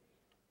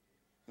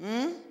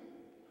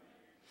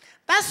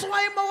 That's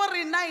why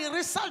I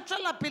research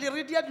la pele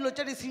re dia dilo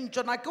tse di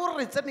sentšona ke gore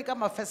re tsene ka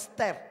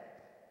mafestere.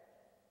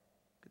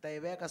 Ke ta e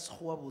beya ka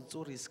sekgowa botse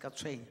gore e se ka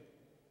tshwenya.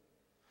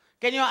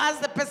 Can you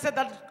ask the person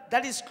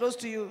that is close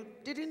to you,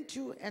 didn't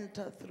you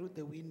enter through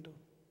the window?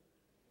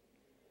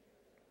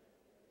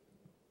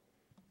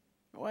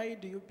 Why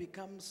do you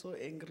become so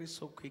angry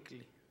so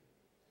quickly?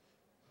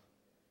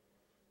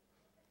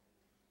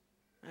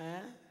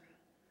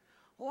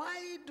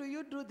 Why do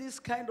you do this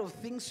kind of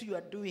things you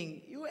are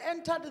doing? You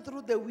entered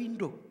through the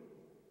window.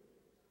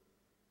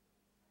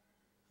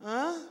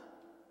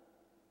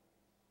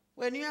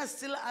 When you are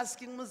still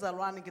asking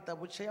Muzalwani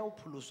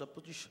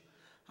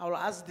I will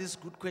ask these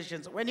good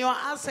questions. When you are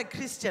asked a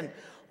Christian,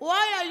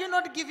 why are you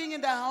not giving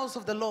in the house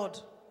of the Lord?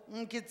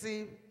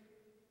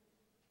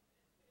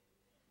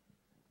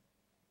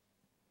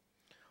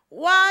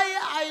 Why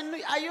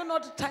are you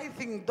not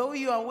tithing though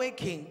you are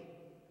working?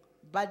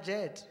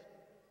 Budget.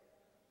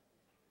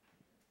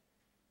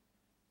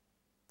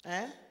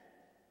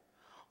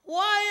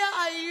 Why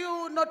are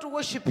you not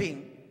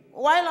worshiping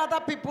while other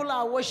people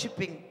are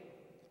worshiping?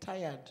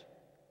 Tired.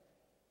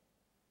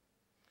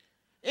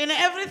 In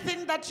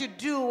everything that you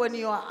do, when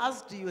you are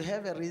asked, you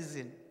have a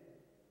reason.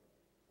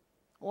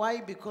 Why?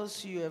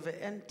 Because you have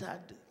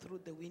entered through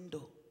the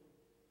window.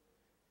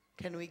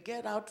 Can we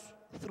get out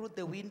through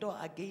the window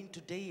again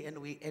today and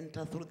we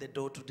enter through the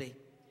door today?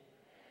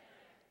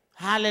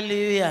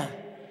 Hallelujah.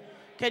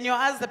 Can you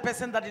ask the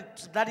person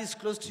that is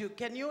close to you,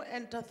 can you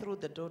enter through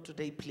the door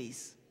today,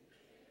 please?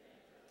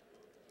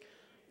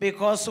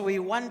 Because we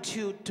want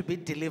you to be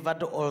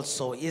delivered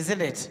also,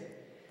 isn't it?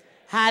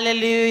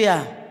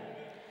 Hallelujah.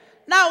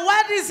 Now,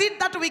 what is it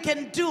that we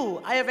can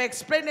do? I have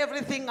explained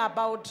everything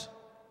about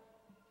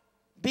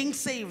being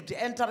saved,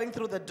 entering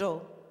through the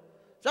door.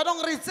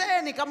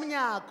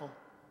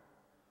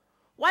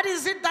 What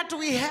is it that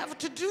we have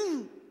to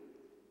do?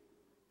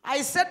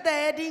 I said the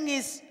heading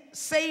is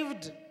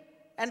saved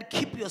and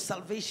keep your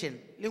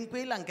salvation. We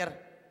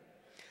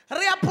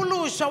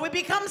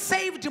become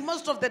saved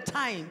most of the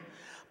time,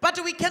 but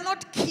we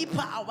cannot keep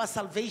our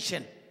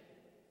salvation.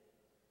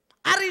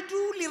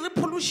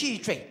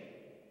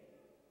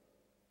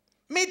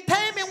 Me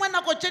time when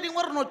I go chatting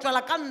where no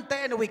chalakante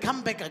and we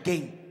come back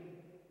again.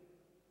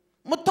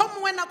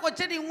 Mutom when I go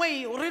chatting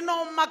way,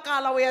 Rino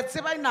Makala, we at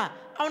Sevaina,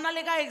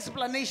 Aunalega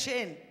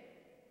explanation.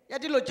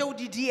 Yadilo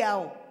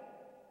Chodidiao.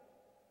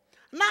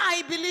 Now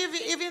I believe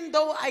even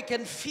though I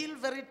can feel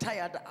very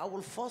tired, I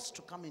will force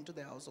to come into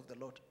the house of the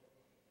Lord.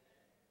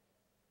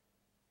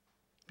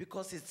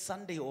 Because it's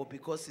Sunday or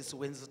because it's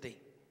Wednesday.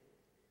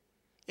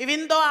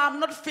 Even though I'm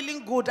not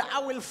feeling good, I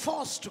will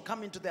force to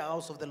come into the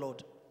house of the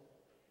Lord.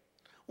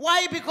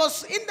 Why?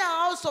 Because in the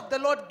house of the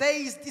Lord,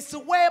 this is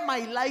where my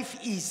life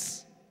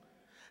is.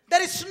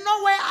 There is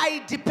nowhere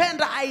I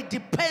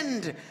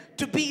depend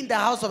to be in the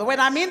house of the Lord. When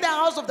I'm in the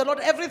house of the Lord,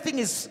 everything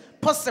is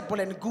possible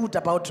and good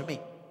about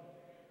me.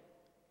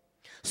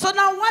 So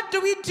now what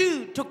do we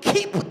do to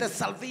keep the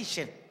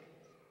salvation?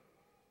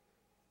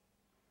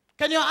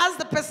 Can you ask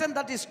the person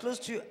that is close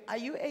to you, are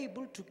you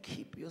able to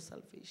keep your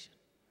salvation?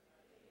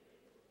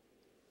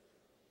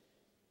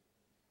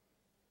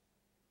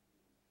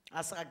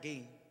 Ask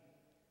again.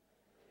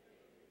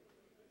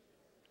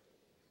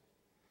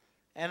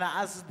 And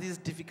I ask this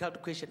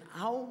difficult question.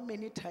 How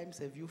many times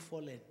have you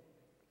fallen?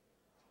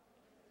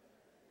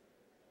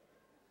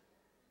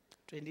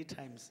 20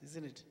 times,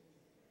 isn't it?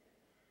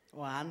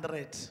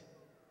 100.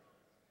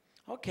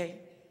 Okay,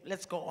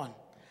 let's go on.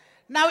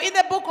 Now in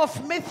the book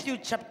of Matthew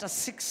chapter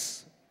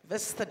 6,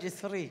 verse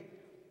 33.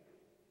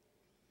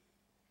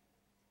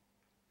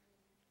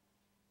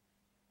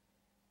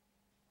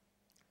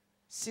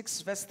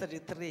 Verse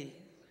 33.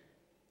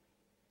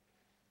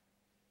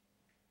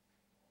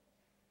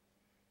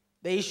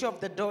 The issue of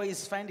the door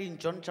is found in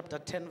John chapter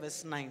 10,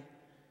 verse 9.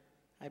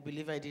 I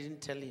believe I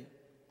didn't tell you.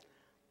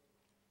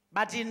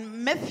 But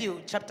in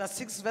Matthew chapter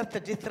 6 verse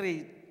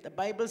 33, the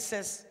Bible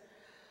says,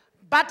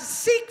 but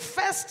seek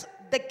first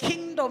the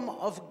kingdom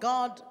of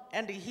God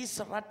and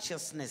his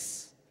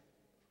righteousness,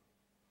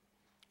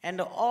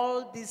 and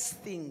all these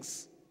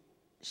things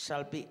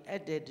shall be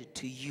added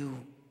to you.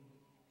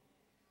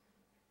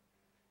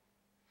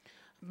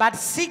 But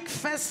seek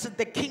first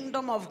the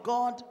kingdom of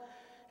God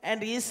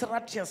and his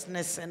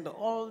righteousness, and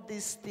all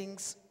these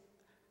things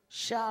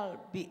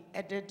shall be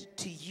added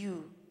to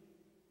you.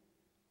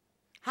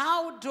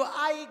 How do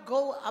I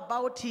go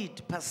about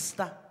it,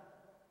 Pastor?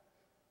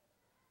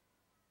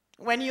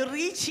 When you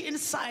reach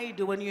inside,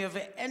 when you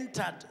have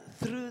entered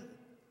through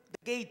the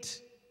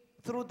gate,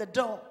 through the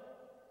door,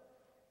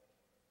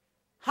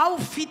 how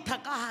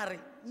fita ka hare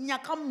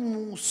nyaka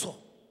mmuso.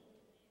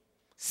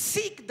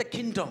 Seek the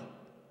kingdom.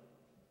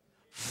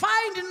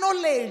 Find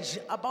knowledge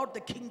about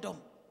the kingdom.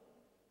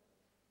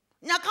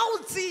 Nyaka o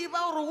tseba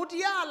hore ho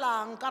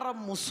diala nkara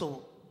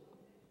mmuso.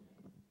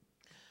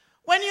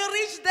 When you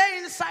reach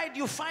there inside,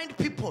 you find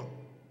people,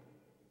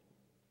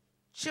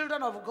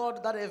 children of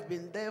God that have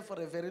been there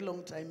for a very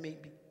long time,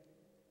 maybe.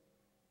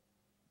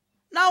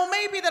 Now,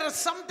 maybe there is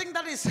something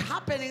that is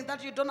happening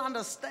that you don't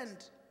understand.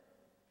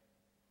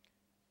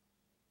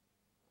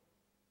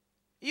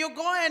 You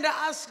go and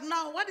ask,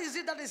 now, what is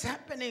it that is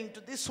happening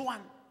to this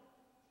one?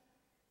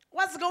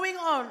 What's going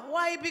on?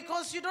 Why?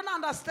 Because you don't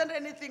understand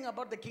anything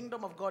about the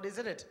kingdom of God,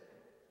 isn't it?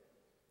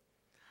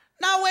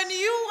 Now, when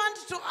you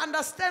want to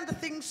understand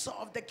things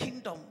of the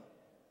kingdom,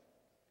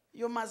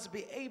 you must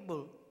be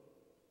able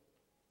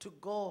to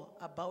go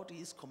about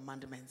his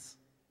commandments.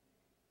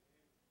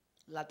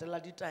 Latela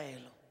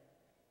ditaelo.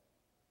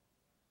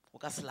 O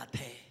ka se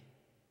late.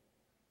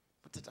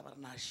 Bothata ba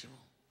rena a shimo.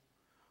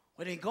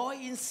 When we go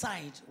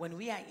inside, when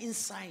we are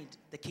inside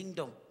the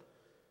kingdom,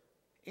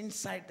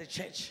 inside the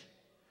church,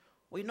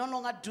 we no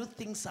longer do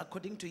things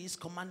according to his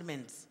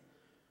commandments.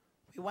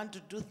 We want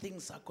to do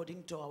things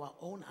according to our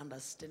own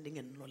understanding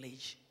and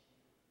knowledge.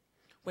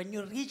 When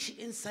you reach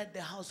inside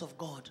the house of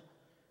God,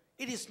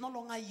 it is no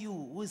longer you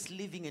who is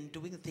living and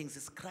doing things,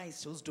 it's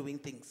Christ who's doing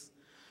things.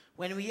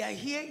 When we are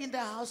here in the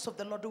house of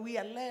the Lord, we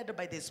are led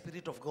by the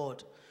Spirit of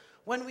God.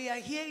 When we are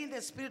here in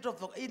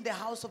the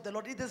house of the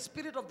Lord, it is the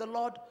Spirit of the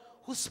Lord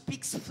who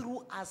speaks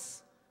through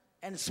us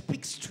and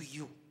speaks to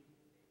you,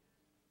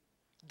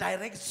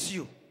 directs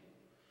you,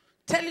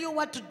 tell you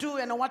what to do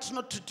and what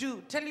not to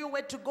do, tell you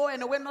where to go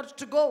and where not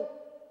to go.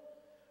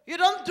 You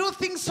don't do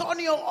things on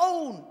your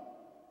own.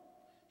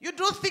 You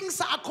do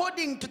things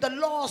according to the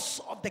laws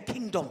of the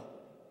kingdom.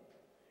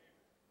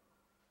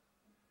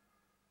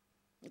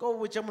 Go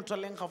with your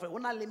mutoleng khafe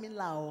una le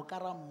melao ka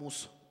ra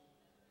mmuso.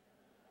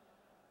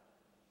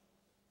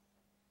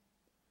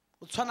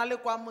 O tshwana le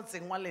kwa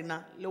motseng wa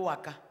lena le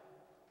waka.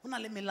 Una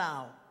le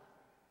melao.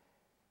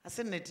 A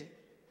se nnete.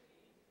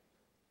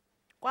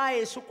 Kwa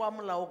eso kwa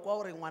molao kwa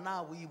hore ngwana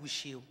a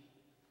buibushiwe.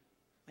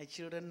 My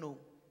children know.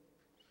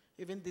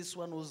 Even this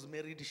one who's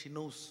married, she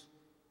knows.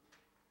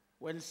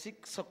 When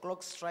 6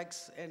 o'clock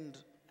strikes and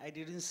I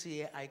didn't see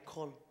her, I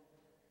call.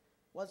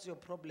 What's your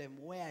problem?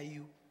 Where are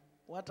you?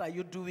 What are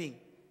you doing?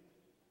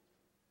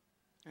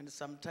 And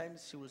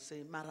sometimes she will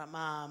say,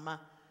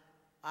 Mama,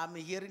 I'm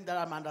hearing that,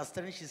 I'm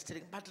understanding she's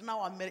telling, but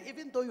now I'm married.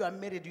 Even though you are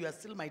married, you are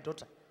still my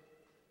daughter.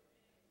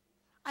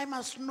 I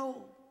must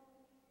know.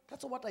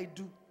 That's what I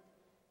do.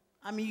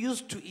 I'm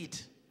used to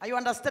it. Are you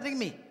understanding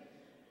me?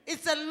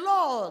 It's a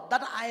law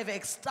that I have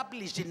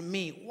established in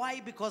me.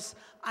 Why? Because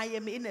I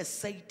am in a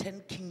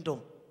Satan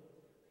kingdom.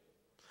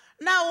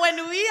 Now,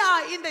 when we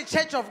are in the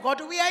church of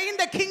God, we are in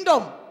the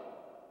kingdom.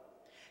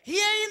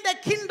 Here in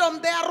the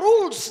kingdom, there are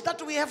rules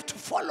that we have to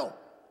follow.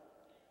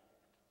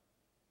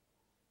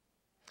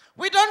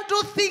 We don't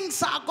do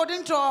things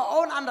according to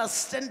our own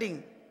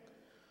understanding.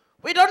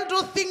 We don't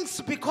do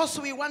things because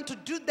we want to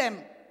do them.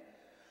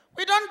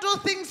 We don't do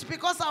things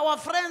because our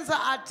friends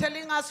are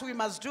telling us we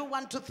must do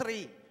 1, 2,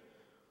 3.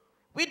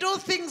 We do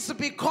things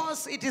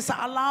because it is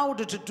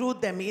allowed to do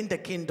them in the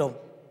kingdom.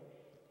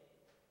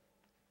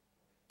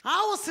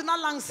 How is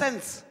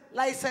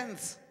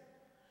license?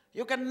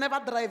 You can never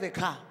drive a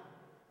car.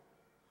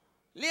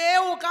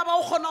 Even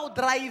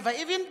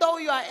though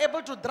you are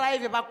able to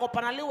drive,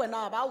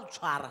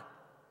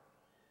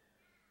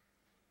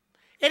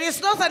 it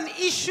is not an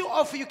issue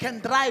of you can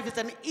drive, it's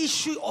an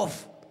issue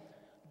of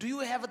do you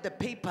have the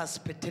papers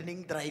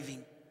pertaining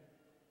driving?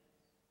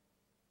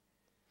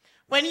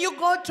 When you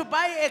go to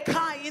buy a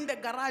car in the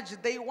garage,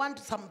 they want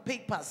some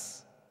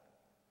papers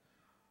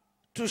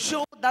to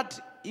show that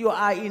you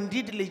are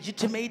indeed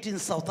legitimate in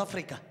South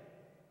Africa.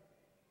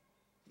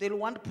 They'll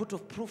want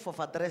proof of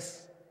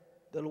address.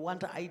 They'll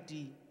want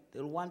ID.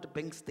 They'll want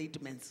bank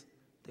statements.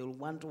 They'll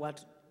want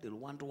what? They'll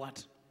want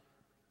what?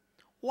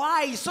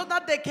 Why? So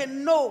that they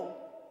can know,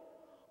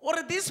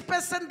 or this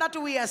person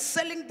that we are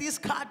selling this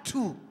car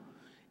to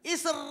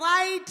is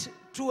right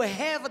to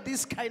have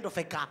this kind of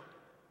a car.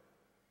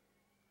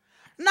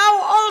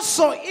 Now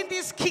also in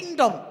this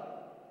kingdom,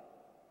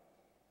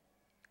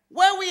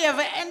 where we have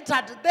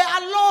entered, there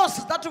are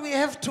laws that we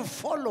have to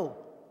follow.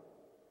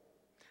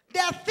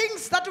 There are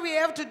things that we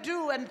have to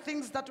do and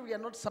things that we are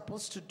not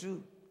supposed to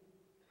do.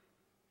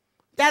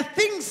 There are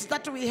things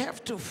that we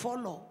have to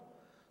follow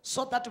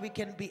so that we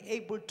can be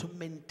able to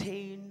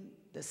maintain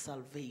the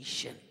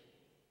salvation.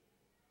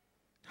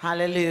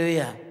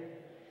 Hallelujah.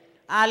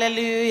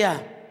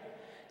 Hallelujah.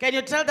 Can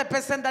you tell the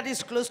person that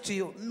is close to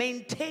you,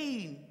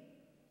 maintain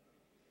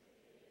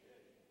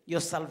your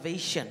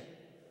salvation?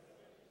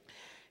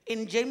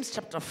 In James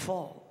chapter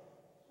 4,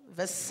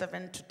 verse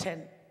 7 to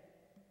 10.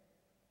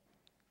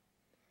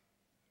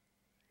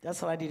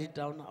 That's how I did it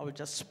down. I will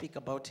just speak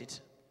about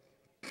it.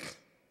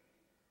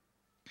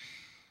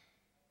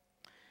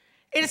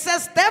 It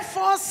says,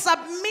 therefore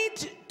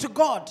submit to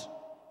God.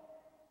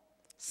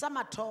 Some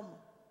at home,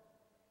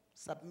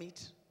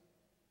 submit.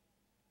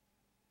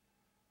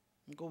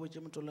 Go with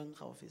you to learn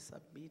how to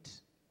submit.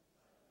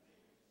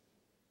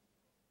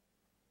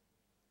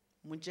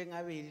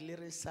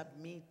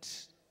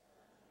 Submit.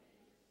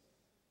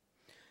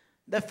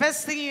 The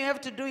first thing you have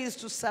to do is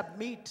to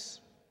submit.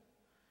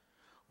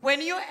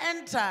 When you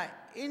enter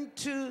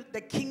into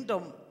the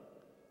kingdom,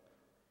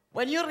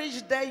 when you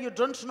reach there, you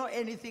don't know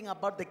anything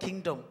about the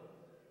kingdom.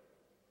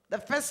 The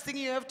first thing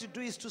you have to do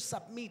is to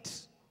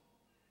submit.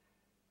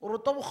 So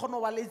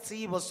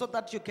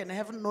that you can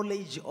have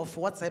knowledge of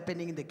what's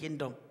happening in the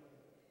kingdom.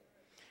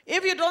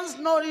 If you don't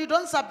know, you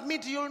don't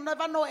submit, you'll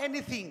never know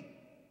anything.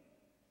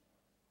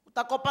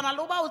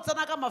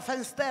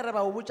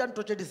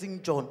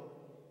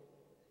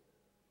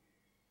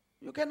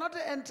 You cannot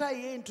enter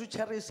here into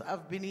church.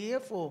 I've been here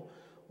for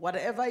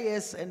whatever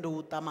years and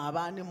you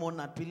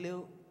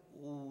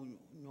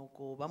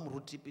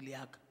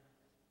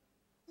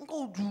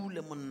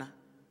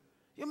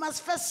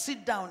must first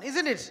sit down,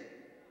 isn't it?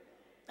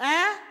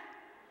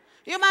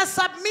 You must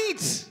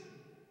submit.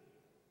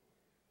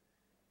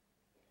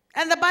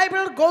 And the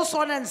Bible goes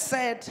on and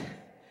said,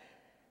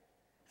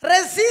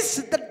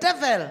 resist the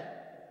devil.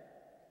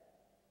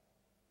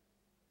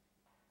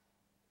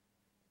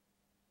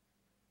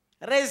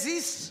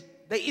 Resist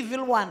the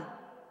evil one.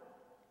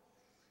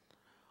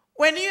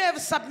 When you have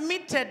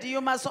submitted,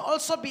 you must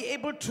also be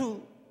able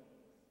to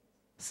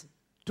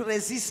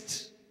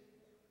resist.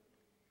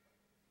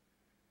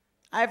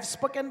 I've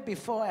spoken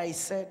before, I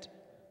said,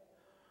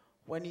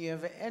 when you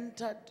have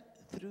entered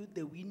through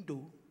the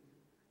window,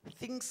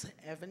 things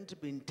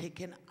haven't been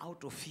taken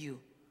out of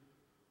you.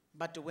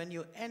 But when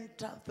you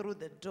enter through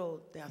the door,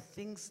 there are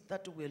things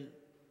that will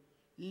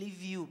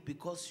leave you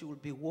because you will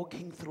be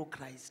walking through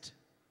Christ.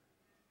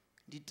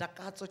 I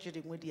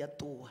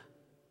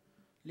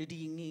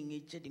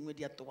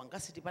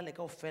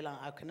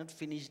cannot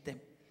finish them.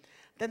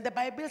 Then the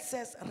Bible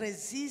says,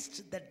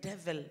 resist the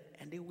devil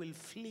and he will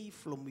flee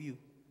from you.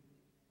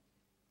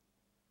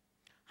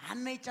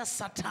 Nature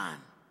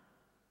Satan.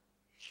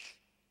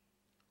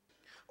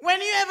 When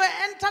you ever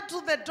enter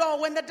to the door,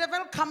 when the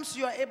devil comes,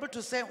 you are able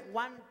to say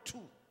 1,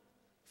 2,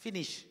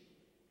 finish.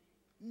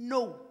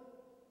 No.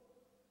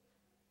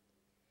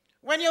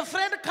 When your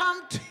friend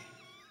comes to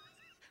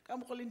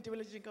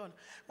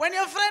when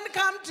your friend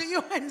comes to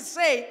you and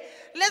say,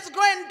 let's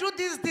go and do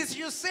this,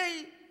 you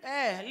say,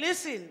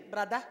 listen,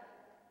 brother,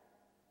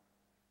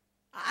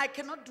 I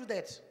cannot do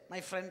that, my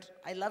friend.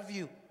 I love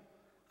you.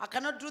 I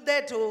cannot do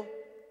that,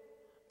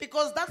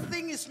 because that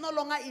thing is no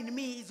longer in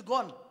me, it's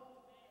gone.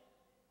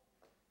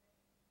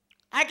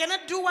 I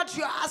cannot do what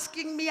you're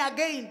asking me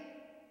again,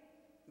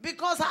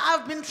 because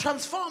I've been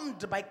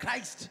transformed by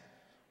Christ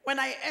when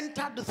I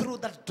entered through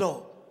that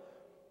door.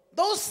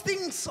 Those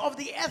things of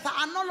the earth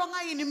are no longer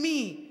in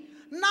me.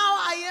 Now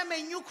I am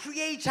a new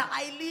creature.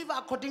 I live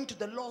according to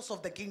the laws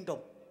of the kingdom.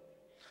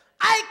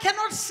 I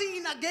cannot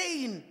sin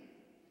again.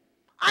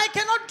 I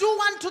cannot do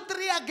 1, 2,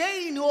 3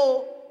 again.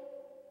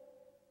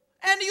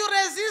 And you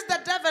resist the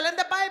devil. And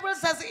the Bible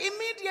says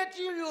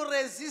immediately you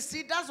resist,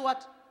 he does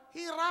what?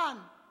 He runs.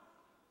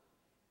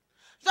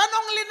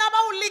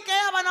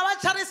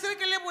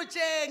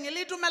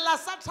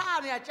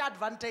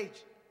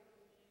 Advantage.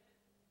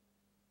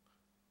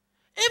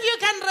 If you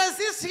can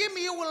resist him,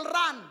 you will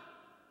run.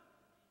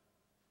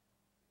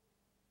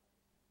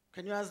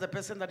 Can you ask the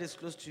person that is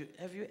close to you,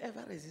 have you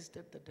ever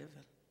resisted the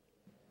devil?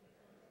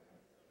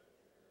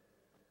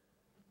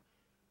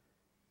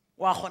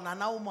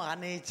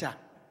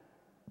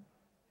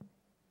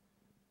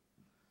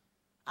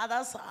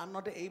 Others are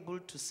not able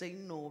to say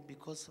no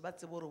because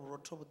that's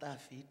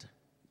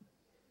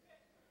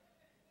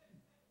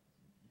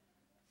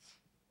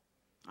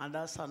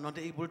others are not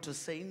able to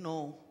say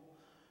no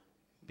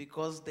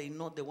because they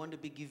know they want to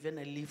be given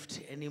a lift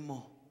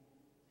anymore.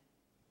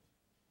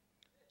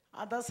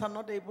 Others are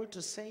not able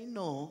to say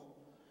no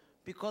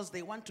because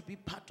they want to be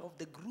part of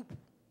the group.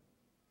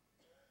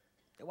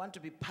 They want to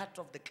be part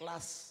of the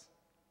class.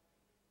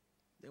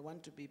 They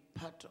want to be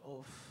part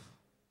of,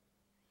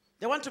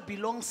 they want to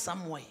belong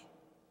somewhere.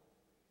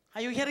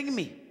 Are you hearing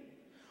me?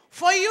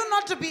 For you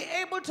not to be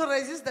able to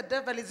resist the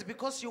devil is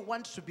because you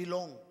want to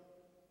belong.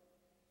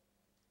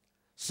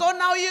 So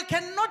now you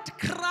cannot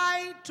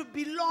cry to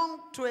belong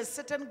to a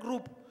certain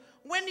group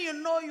when you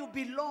know you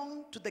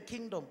belong to the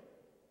kingdom.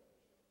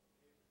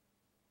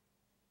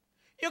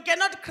 You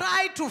cannot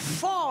cry to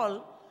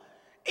fall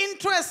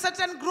into a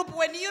certain group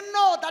when you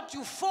know that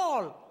you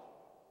fall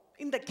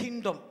in the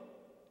kingdom.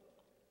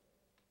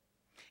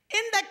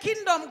 In the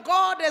kingdom,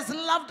 God has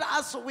loved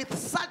us with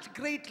such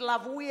great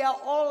love. We are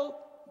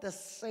all the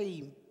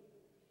same.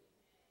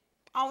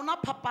 When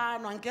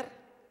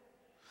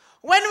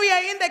we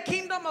are in the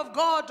kingdom of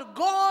God,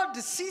 God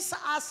sees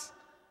us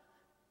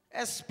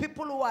as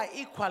people who are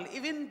equal,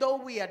 even though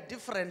we are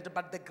different,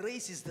 but the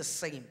grace is the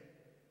same.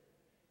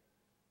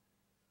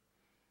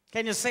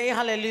 Can you say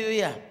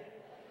hallelujah?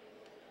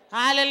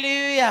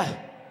 Hallelujah.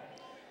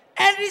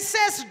 And it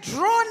says,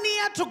 draw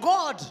near to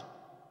God.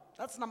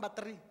 That's number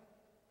 3.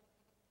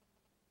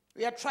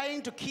 We are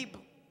trying to keep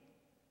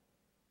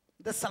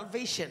the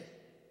salvation.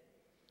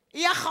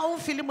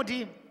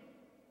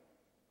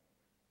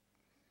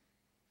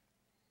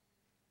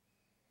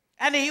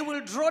 And he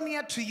will draw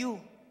near to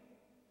you.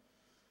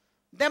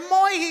 The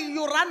more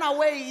you run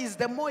away is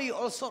the more he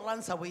also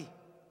runs away.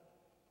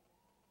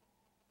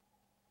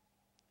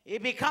 He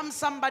becomes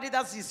somebody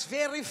that is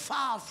very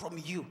far from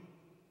you.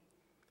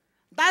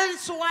 That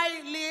is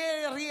why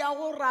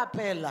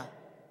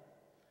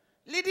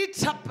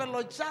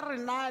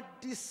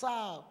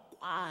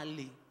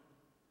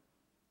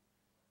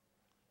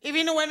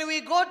even when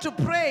we go to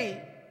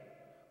pray,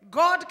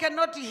 God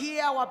cannot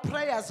hear our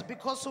prayers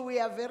because we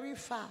are very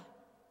far.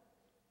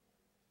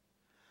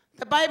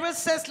 The Bible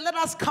says, let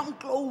us come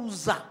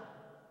closer.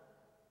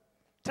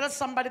 Tell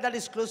somebody that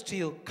is close to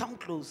you, come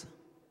closer.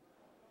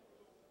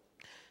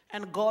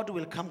 And God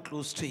will come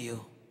close to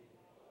you.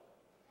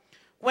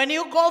 When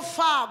you go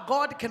far,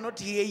 God cannot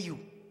hear you.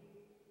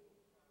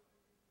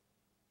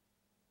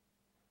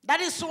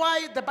 That is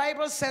why the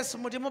Bible says,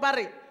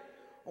 Mudimubari,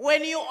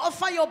 when you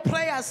offer your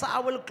prayers, I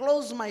will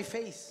close my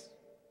face.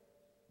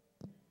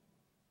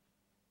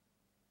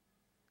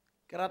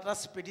 Kerata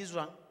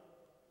spedizwang.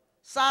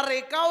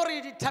 Sare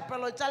kauri di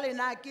tapelo chale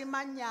na ki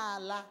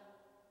manyala.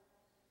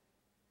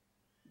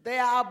 They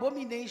are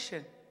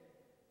abomination.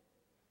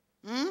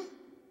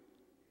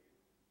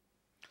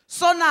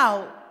 So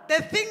now,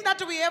 the thing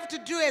that we have to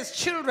do as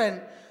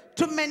children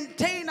to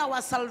maintain our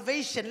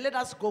salvation, let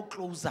us go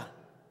closer.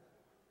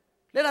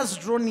 Let us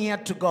draw near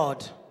to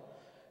God.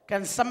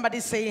 Can somebody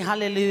say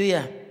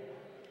hallelujah?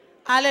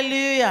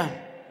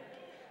 Hallelujah.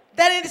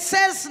 Then it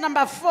says,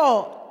 number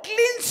 4,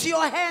 cleanse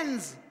your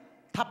hands.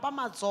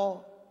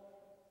 Tapamazo.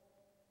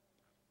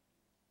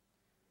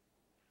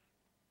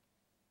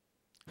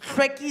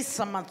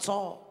 Hlwekisa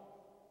matsoho.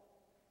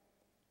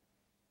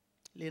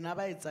 Lena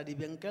ba etsa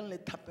dibenkeng le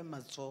thape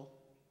matsoho.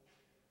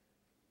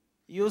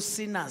 You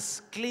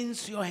sinners,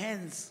 cleanse your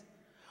hands.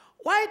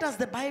 Why does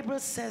the Bible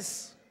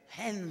says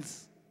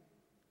hands?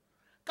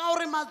 Ka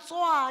hore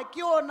matsoho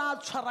ke ona a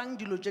tshwarang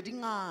dilo tse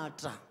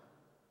dingata.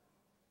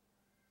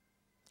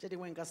 Tse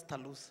dingwe nka se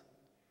tlhalosa.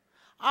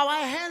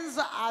 Our hands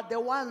are the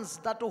ones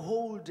that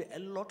hold a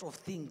lot of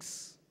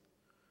things.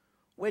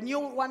 When you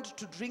want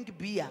to drink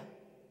beer,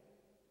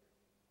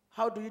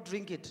 how do you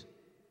drink it?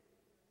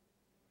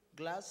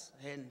 Glass,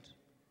 hand.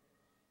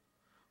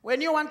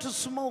 When you want to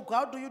smoke,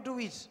 how do you do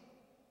it?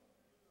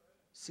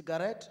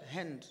 Cigarette,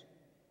 hand.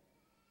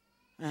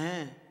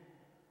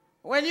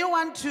 When you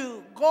want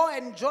to go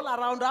and joll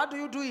around, how do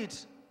you do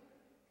it?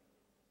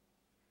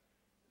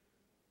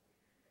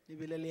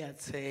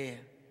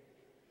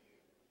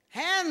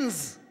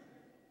 Hands.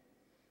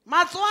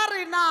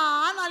 Matswari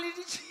na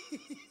analytics.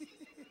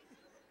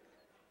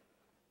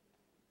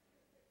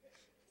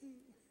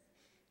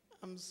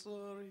 I'm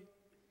sorry.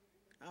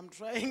 I'm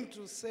trying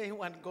to say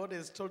what God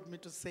has told me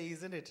to say,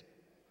 isn't it?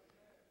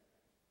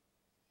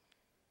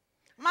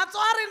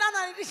 Matswari na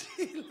analytics.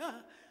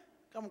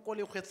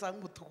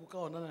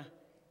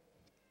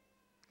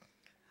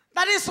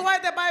 That is why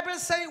the Bible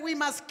says we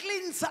must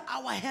cleanse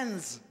our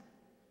hands.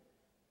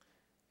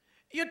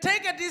 You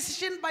take a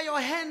decision by your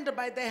hand,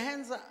 by the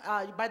hands,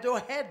 by your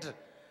head,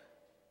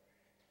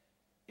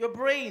 your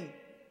brain.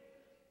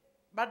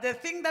 But the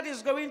thing that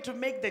is going to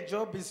make the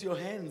job is your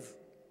hands.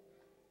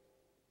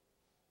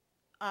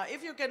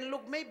 If you can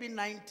look, maybe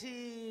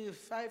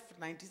 95,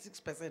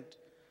 96%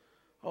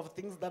 of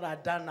things that are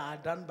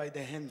done by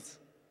the hands.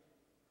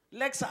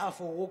 Legs are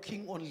for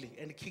walking only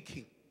and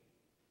kicking.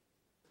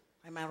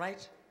 Am I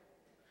right?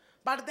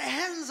 But the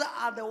hands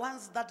are the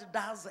ones that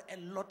does a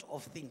lot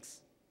of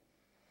things.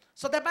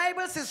 So the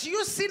Bible says,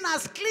 you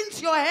sinners,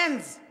 cleanse your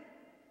hands.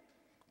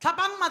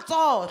 Tlhapang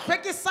matsoho,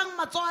 hlwekisang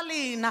matsoho a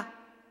lena.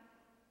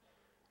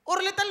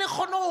 Ore le tle le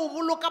kgone ho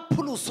boloka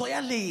pholoso ya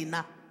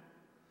lena.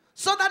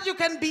 So that you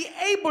can be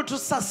able to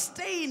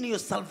sustain your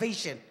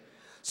salvation.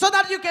 So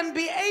that you can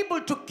be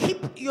able to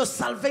keep your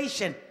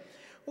salvation.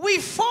 We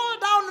fall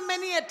down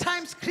many a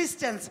times,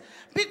 Christians,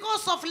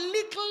 because of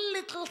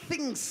little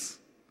things.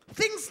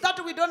 Things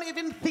that we don't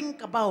even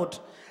think about.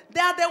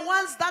 They are the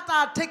ones that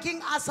are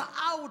taking us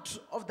out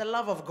of the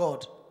love of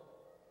God.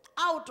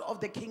 Out of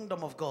the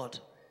kingdom of God.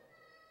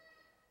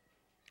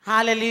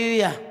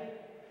 Hallelujah.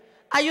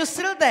 Are you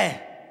still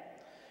there?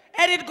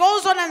 And it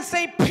goes on and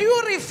say,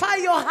 purify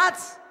your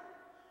hearts,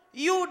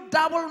 you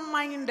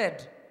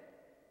double-minded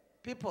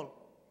people.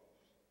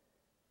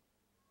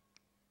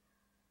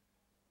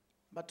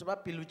 Batho ba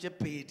pelo tše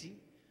pedi,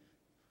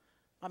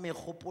 ba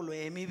megopolo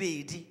e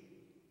mebedi.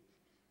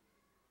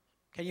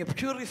 Can you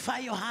purify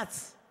your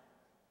hearts?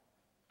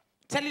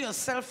 Tell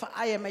yourself,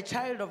 I am a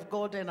child of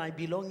God and I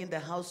belong in the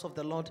house of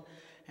the Lord.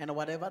 And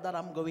whatever that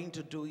I'm going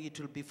to do, it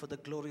will be for the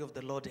glory of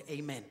the Lord.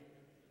 Amen.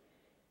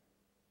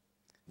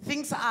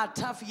 Things are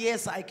tough.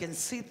 Yes, I can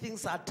see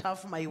things are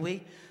tough my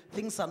way.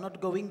 Things are not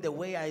going the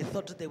way I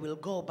thought they will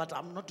go, but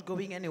I'm not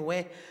going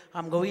anywhere.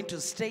 I'm going to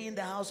stay in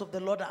the house of the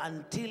Lord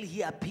until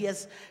He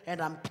appears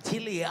and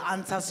until He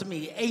answers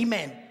me.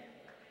 Amen.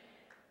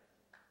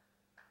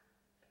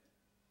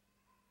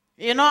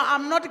 You know,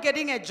 I'm not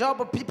getting a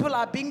job. People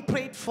are being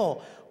prayed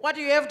for. What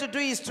you have to do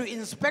is to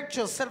inspect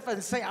yourself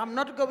and say, I'm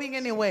not going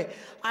anywhere.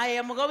 I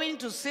am going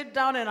to sit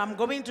down and I'm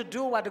going to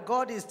do what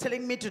God is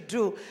telling me to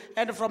do.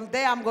 And from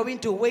there, I'm going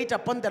to wait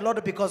upon the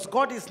Lord, because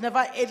God is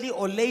never early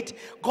or late.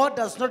 God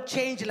does not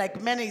change like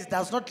men. He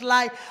does not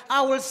lie.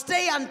 I will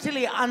stay until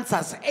He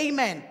answers.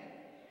 Amen.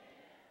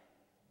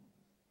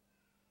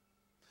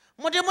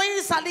 Modimo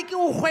e sale ke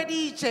o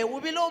hweditše o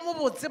bile o mo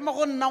botse mo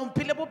go nna o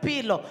mphile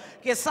bophelo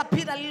ke sa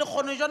phela le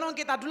lekgono jaanong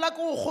ke tla dula ke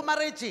o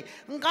kgomaretše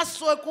nka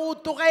soe ke o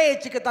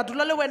togetše ke tla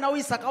dula le wena o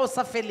isa ka o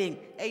sa feleng.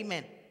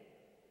 Amen.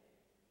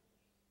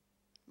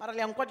 Mara le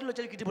yang kwa dilo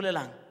tše ke di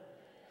bolelang.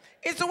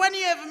 It's when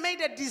you have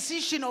made a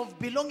decision of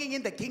belonging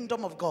in the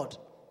kingdom of God.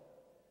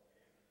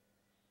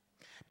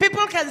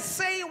 People can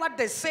say what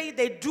they say,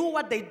 they do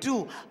what they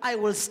do. I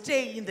will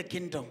stay in the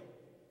kingdom.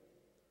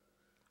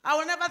 I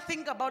will never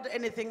think about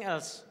anything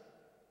else.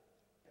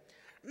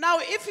 Now,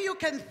 if you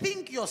can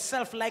think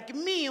yourself like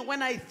me,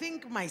 when I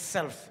think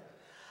myself,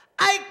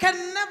 I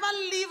can never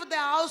leave the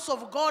house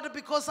of God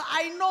because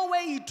I know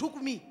where He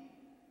took me.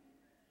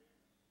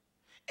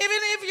 Even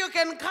if you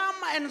can come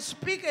and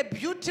speak a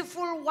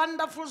beautiful,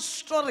 wonderful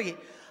story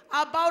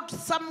about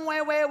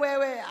somewhere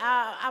where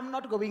I'm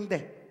not going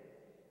there.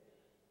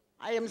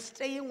 I am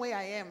staying where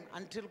I am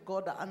until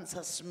God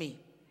answers me.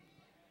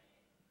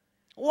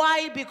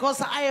 Why? Because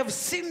I have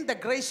seen the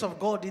grace of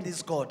God in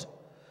this God.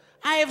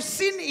 I have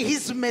seen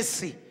His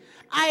mercy.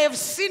 I have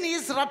seen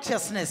His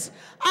righteousness.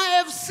 I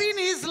have seen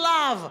His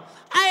love.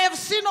 I have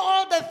seen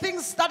all the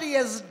things that He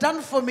has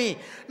done for me.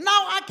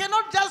 Now I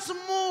cannot just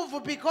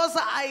move because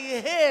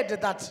I heard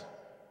that.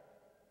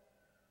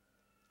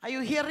 Are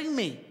you hearing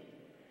me?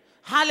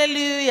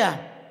 Hallelujah.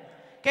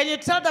 Can you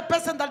tell the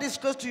person that is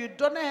close to you,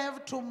 don't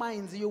have two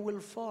minds, you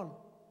will fall.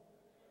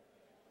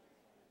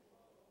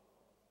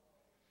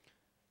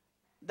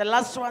 The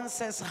last one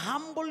says,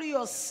 humble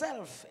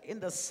yourself in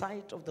the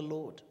sight of the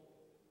Lord.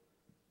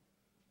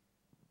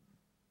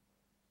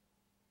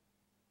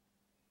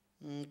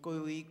 And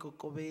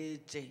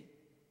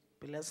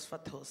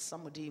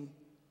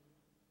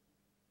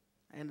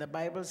the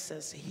Bible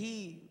says,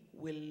 He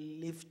will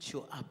lift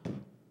you up.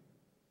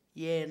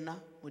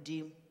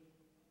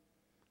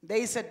 There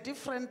is a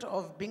difference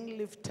of being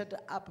lifted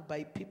up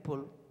by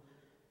people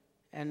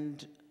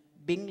and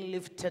being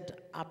lifted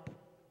up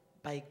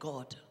by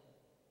God.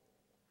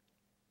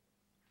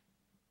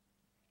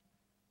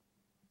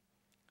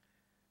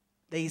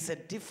 There is a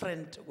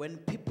difference when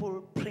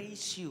people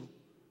praise you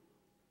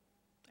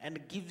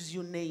and gives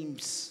you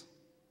names,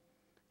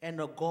 and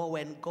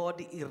when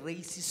God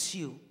erases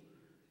you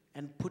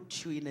and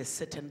puts you in a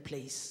certain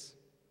place.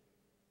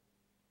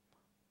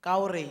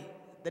 Kaure,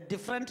 the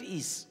difference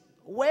is,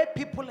 where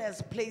people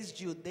has placed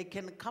you, they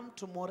can come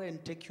tomorrow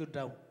and take you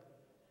down.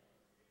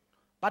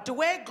 But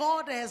where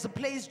God has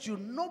placed you,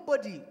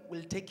 nobody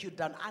will take you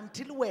down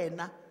until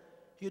when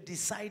you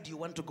decide you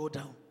want to go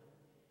down.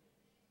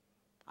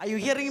 Are you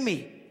hearing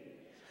me?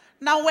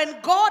 Now,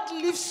 when God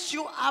lifts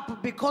you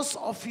up because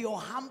of your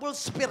humble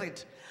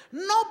spirit,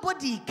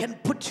 nobody can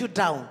put you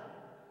down.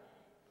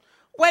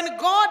 When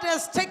God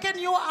has taken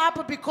you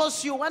up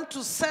because you want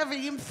to serve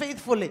Him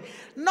faithfully,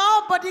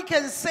 nobody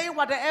can say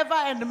whatever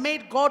and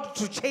made God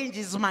to change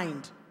His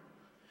mind.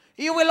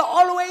 You will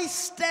always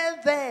stay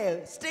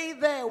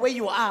there where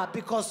you are,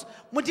 because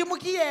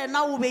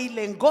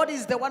God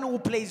is the one who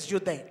placed you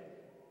there.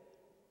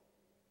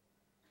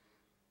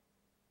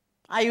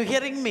 Are you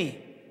hearing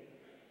me?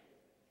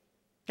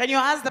 Can you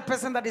ask the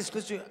person that is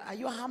close to you, are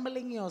you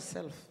humbling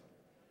yourself?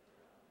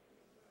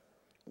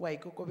 Why?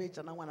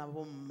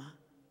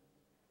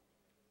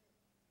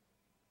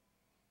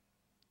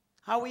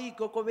 How we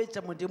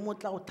kokobetsa modimo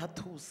tla o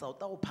thathusa o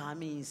tla o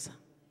phahamisa.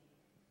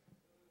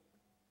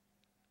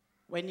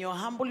 When you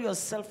humble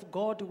yourself,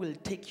 God will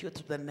take you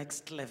to the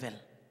next level.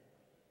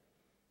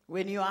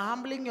 When you are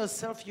humbling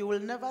yourself, you will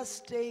never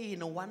stay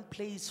in one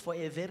place for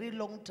a very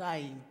long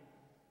time.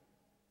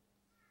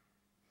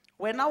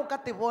 When now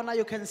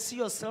you can see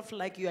yourself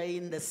like you are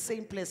in the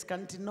same place.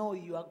 Can't know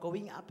you are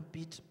going up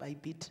bit by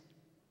bit.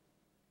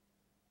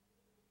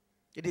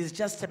 It is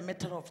just a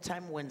matter of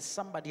time when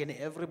somebody and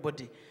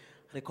everybody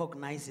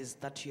recognizes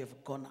that you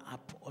have gone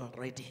up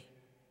already.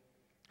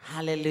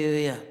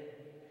 Hallelujah.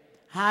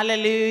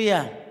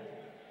 Hallelujah.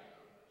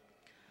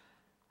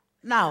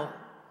 Now,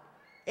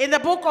 in the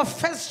book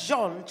of 1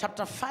 John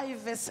chapter 5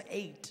 verse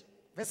 8,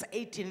 verse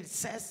 18, it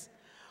says,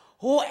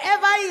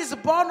 Whoever is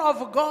born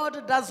of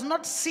God does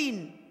not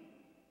sin.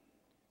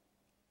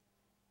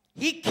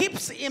 He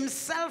keeps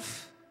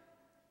himself.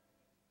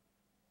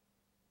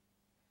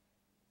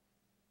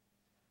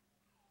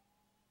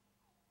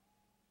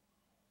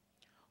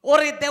 Or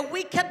the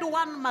wicked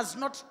one must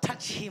not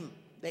touch him.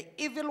 The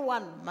evil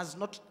one must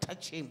not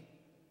touch him.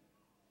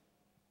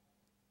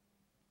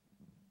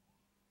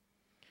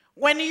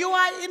 When you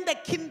are in the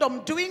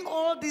kingdom doing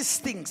all these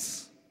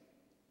things,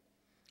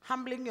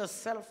 humbling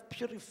yourself,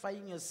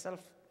 purifying yourself,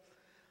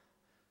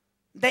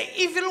 the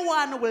evil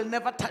one will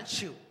never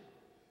touch you.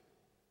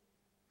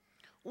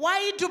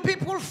 Why do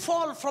people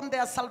fall from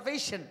their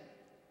salvation?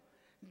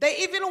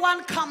 The evil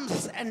one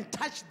comes and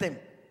touches them.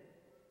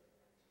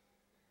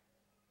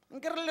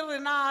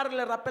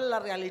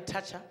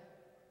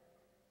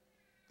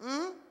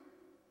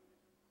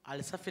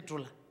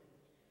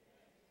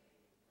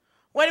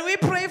 When we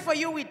pray for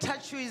you, we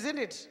touch you, isn't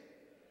it?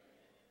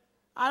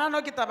 I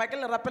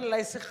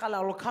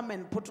will come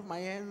and put my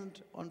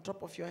hand on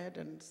top of your head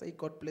and say,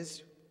 God bless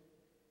you.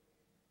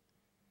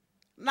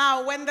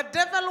 Now, when the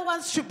devil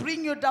wants to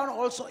bring you down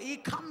also, he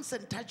comes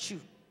and touch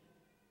you.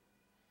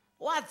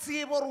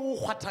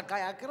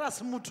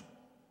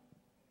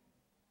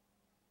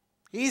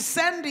 He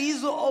sent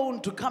his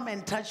own to come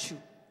and touch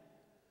you.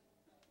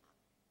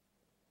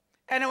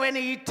 And when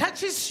he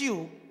touches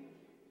you,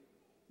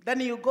 then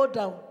you go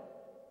down.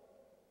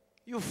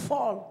 You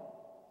fall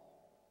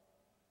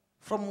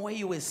from where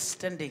you were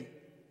standing.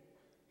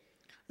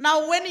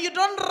 Now, when you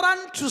don't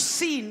run to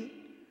sin,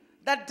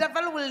 the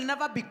devil will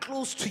never be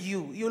close to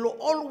you. You'll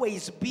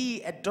always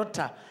be a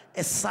daughter,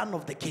 a son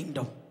of the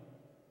kingdom.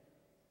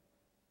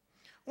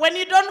 When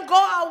you don't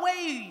go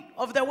away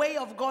of the way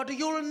of God,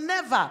 you'll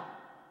never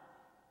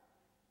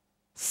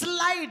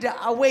slide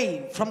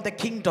away from the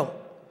kingdom.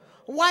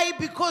 Why?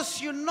 Because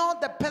you know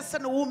the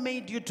person who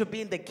made you to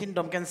be in the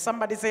kingdom. Can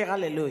somebody say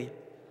hallelujah?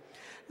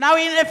 Now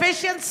in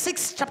Ephesians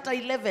 6 chapter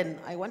 11,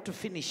 I want to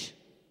finish.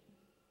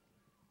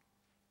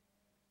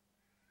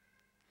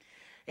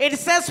 It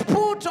says,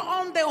 put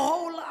on the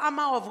whole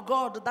armor of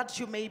God that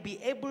you may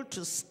be able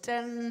to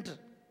stand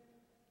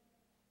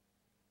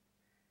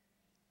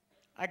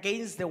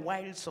against the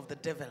wiles of the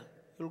devil.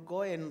 You'll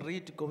go and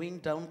read going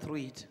down through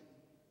it.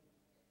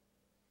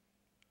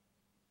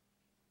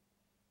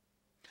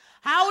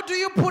 How do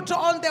you put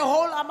on the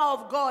whole armor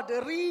of God?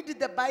 Read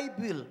the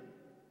Bible.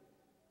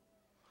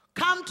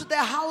 Come to the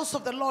house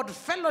of the Lord,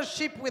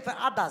 fellowship with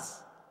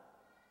others.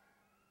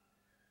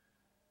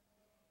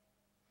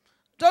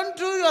 Don't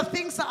do your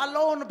things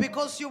alone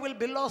because you will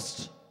be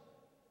lost.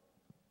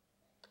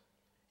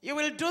 You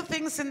will do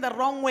things in the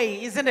wrong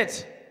way, isn't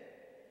it?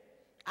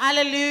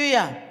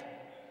 Hallelujah.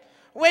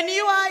 When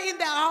you are in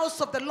the house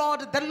of the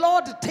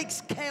Lord takes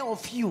care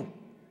of you.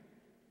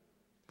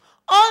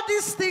 All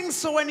these things,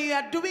 so when you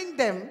are doing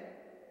them,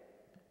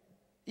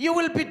 you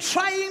will be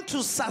trying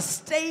to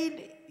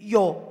sustain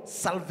your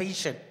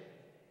salvation.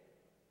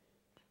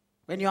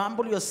 When you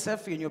humble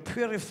yourself, when you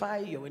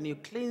purify, when you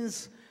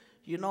cleanse,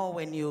 you know,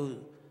 when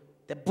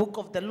the book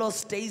of the law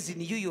stays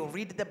in you, you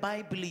read the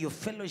Bible, you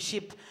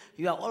fellowship,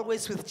 you are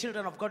always with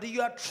children of God,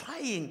 you are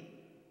trying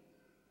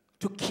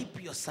to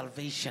keep your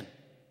salvation.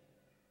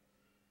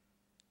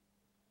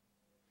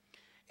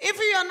 If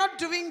you are not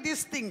doing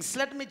these things,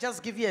 let me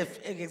just give you an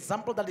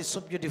example that is so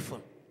beautiful.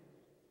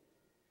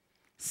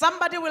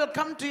 Somebody will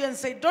come to you and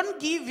say, don't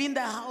give in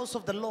the house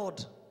of the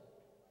Lord.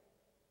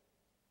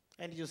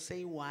 And you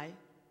say, why?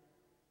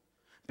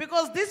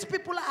 Because these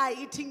people are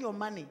eating your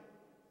money.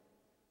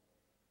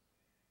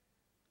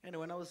 And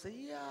when I will say,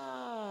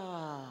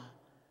 yeah,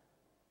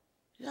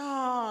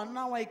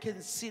 now I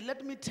can see.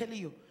 Let me tell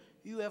you,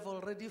 you have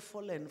already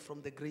fallen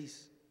from the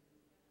grace.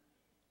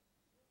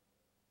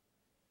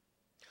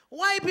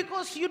 Why?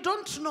 Because you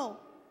don't know.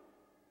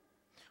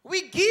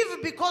 We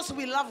give because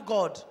we love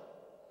God.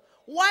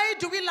 Why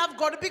do we love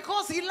God?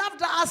 Because He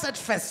loved us at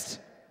first.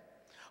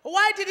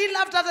 Why did He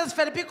love us at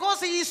first?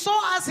 Because He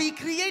saw us, He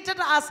created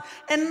us,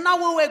 and now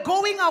we were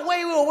going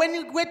away,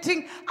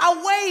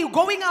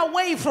 going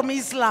away from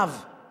His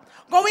love,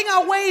 going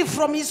away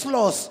from His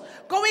laws,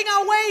 going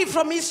away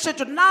from His church.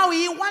 Now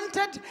He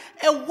wanted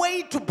a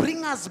way to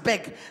bring us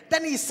back.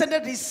 Then He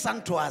sent His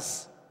Son to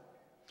us.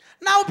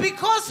 Now,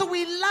 because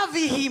we love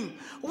Him,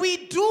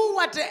 we do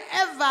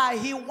whatever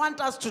He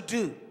wants us to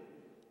do.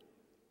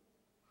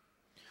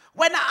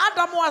 When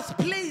Adam was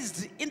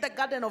placed in the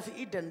Garden of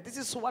Eden, this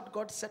is what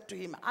God said to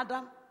him,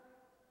 Adam,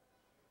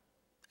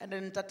 and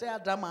then Tate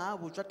Adam,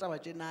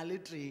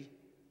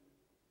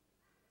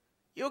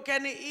 you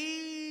can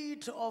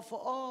eat of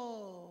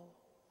all,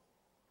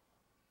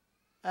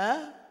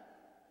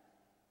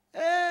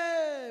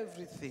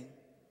 everything,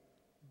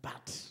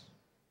 but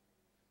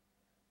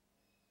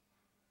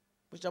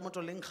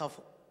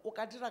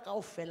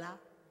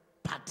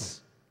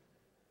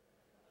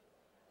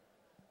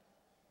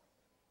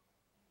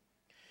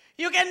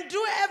you can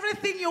do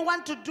everything you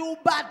want to do,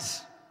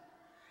 but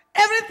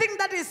everything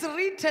that is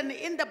written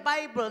in the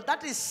Bible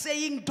that is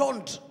saying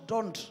don't.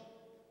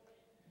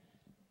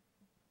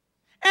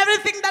 Everything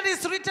Everything that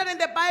is written in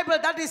the Bible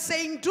that is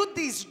saying, do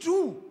this,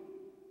 do.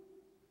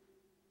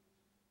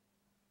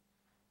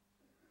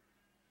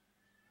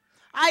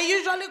 I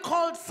usually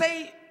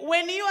say,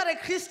 when you are a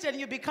Christian,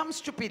 you become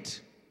stupid.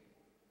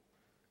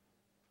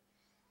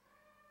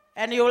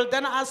 And you will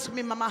then ask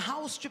me, Mama,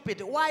 how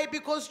stupid? Why?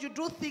 Because you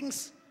do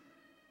things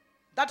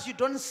that you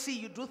don't see.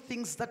 You do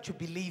things that you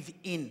believe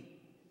in.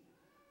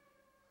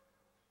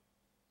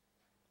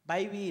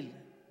 By will.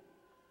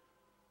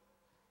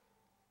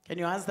 Can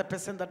you ask the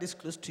person that is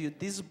close to you,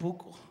 this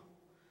book,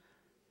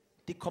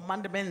 the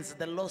commandments,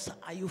 the laws,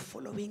 are you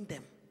following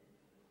them?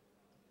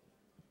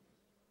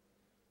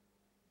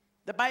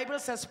 The Bible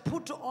says,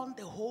 put on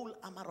the whole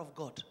armor of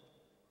God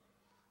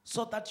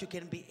so that you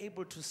can be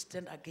able to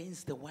stand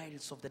against the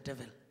wiles of the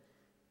devil.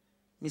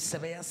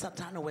 Misebeya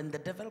Satan, when the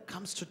devil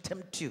comes to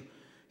tempt you,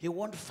 he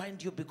won't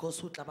find you because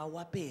the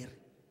word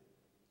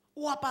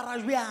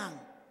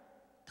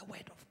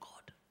of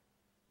God.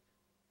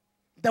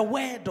 The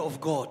word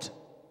of God.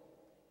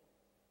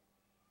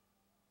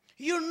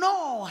 You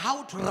know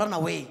how to run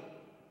away.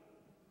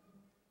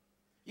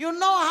 You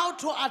know how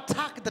to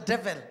attack the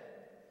devil.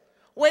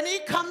 When he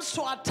comes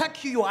to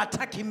attack you, you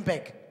attack him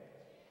back.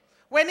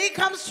 When he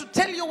comes to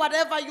tell you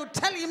whatever, you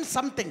tell him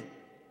something.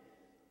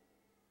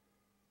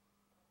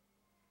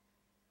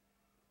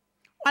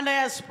 One day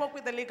I spoke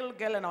with a little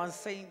girl and I was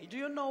saying, do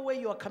you know where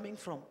you are coming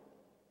from?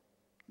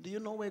 Do you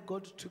know where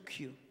God took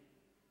you?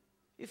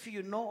 If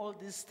you know all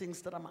these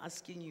things that I'm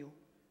asking you,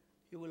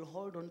 you will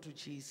hold on to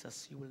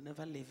Jesus. You will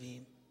never leave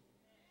him.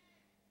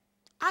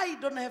 I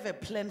don't have a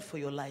plan for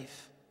your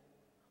life.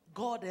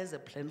 God has a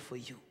plan for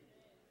you.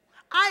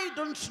 I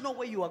don't know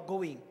where you are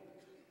going.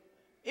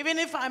 Even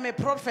if I'm a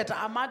prophet,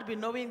 I might be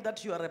knowing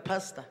that you are a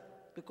pastor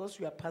because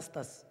you are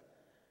pastors.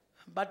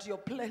 But your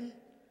plan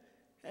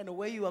and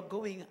where you are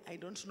going, I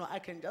don't know. I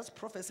can just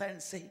prophesy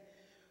and say,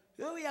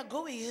 where we are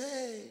going,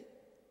 hey,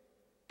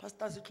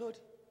 Pastor Claude,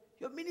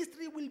 your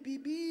ministry will be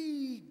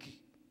big.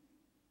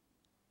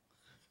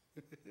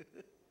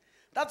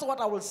 That's what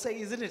I will say,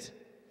 isn't it?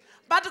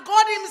 But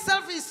God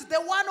himself is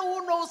the one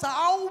who knows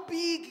how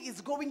big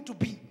it's going to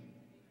be.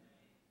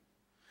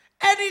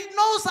 And he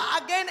knows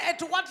again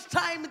at what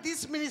time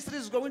this ministry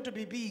is going to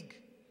be big.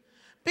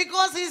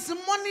 Because he's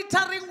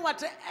monitoring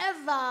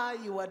whatever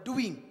you are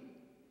doing.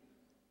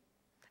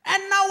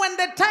 And now when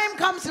the time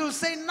comes, he'll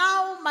say,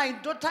 now my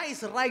daughter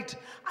is right.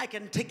 I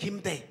can take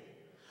him there.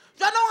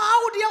 You know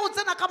how do you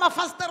say, I'm a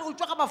faster,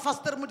 I'm a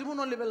faster, I'm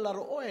a level,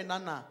 oh,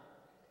 nana.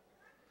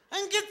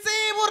 And get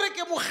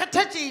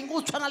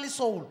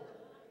soul.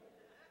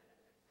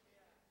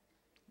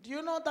 Do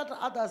you know that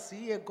others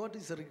here, God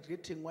is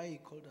regretting why he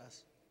called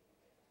us?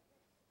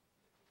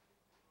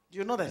 Do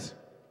you know that?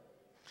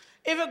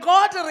 If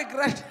God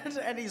regretted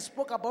and he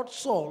spoke about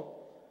Saul,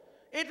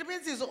 it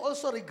means he's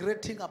also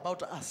regretting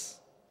about us.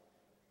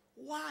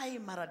 Why,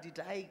 Mara, did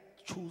I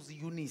choose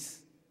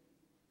Eunice?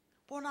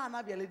 And then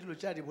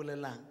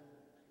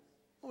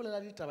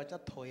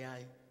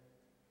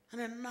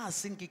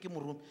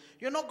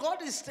you know,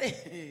 God is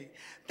saying,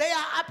 they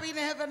are up in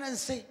heaven and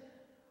say,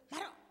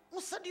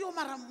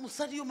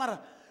 Mara,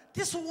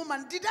 this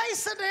woman, did I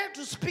send her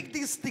to speak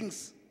these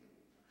things?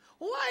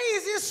 Why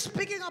is he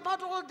speaking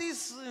about all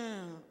this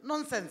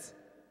nonsense?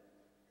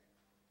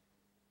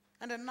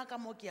 And then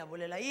Nakamoki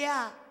Abulela,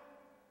 yeah.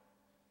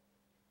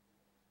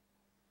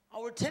 I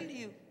will tell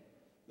you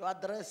your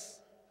address,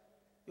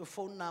 your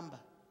phone number.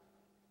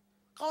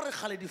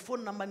 The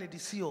phone number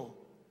is your.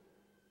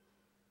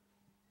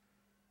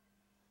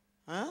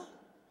 Huh?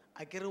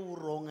 I get it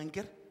wrong,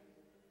 Anker.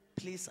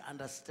 Please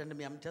understand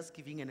me. I'm just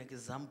giving an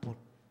example.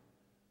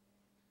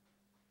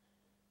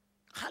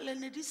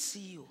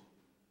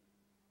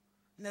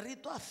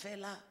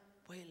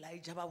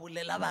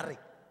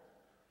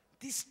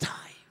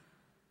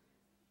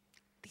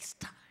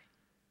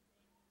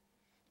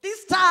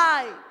 This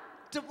time,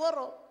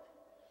 tomorrow,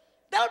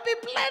 there'll be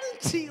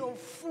plenty of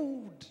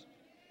food.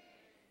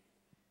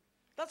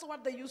 That's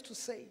what they used to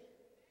say.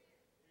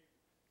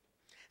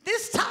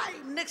 This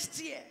time,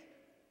 next year,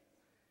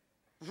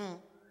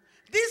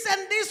 this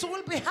and this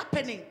will be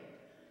happening.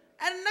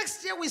 And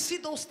next year we see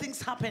those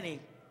things happening.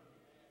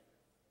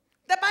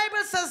 The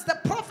Bible says the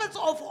prophets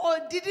of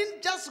old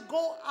didn't just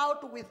go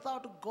out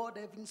without God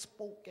having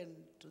spoken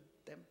to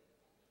them.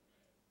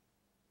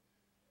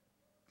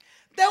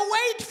 They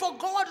wait for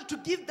God to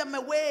give them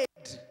a word.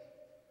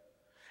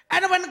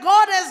 And when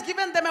God has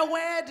given them a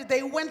word,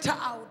 they went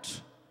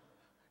out.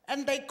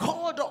 And they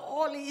called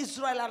all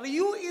Israel. Are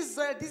you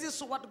Israel? This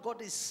is what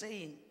God is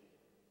saying.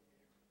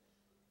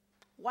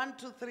 1,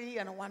 2, 3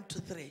 and 1, 2,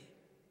 3.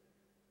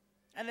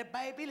 And the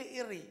Bible,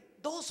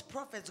 those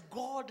prophets,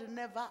 God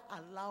never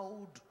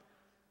allowed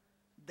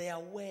their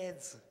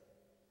words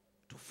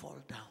to fall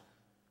down.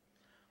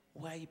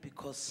 Why?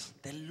 Because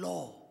the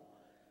law,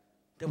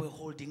 they were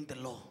holding the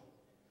law.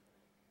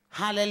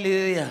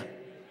 Hallelujah.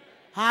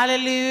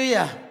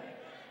 Hallelujah.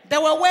 They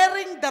were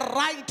wearing the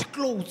right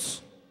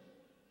clothes.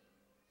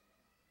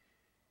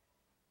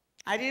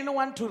 I didn't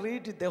want to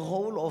read the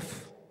whole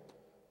of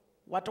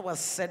what was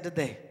said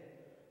there,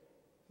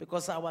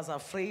 because I was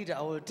afraid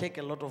I will take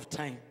a lot of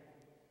time.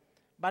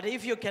 But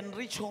if you can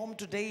reach home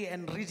today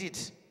and read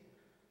it,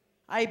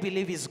 I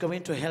believe it's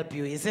going to help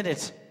you, isn't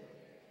it?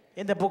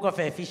 In the book of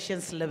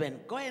Ephesians 11.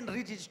 Go and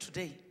read it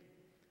today.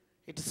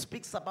 It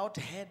speaks about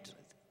head,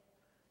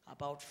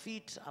 about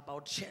feet,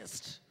 about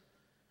chest.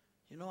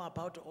 You know,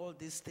 about all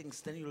these things.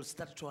 Then you'll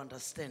start to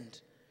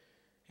understand.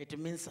 It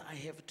means I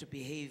have to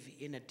behave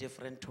in a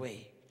different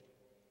way.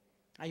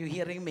 Are you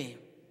hearing me?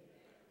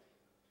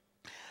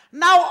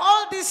 Now,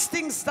 all these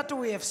things that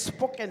we have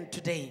spoken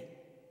today,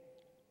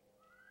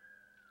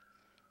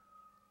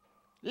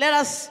 let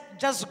us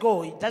just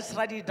go, just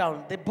write it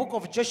down. The book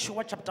of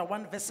Joshua chapter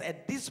 1 verse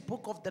 8. This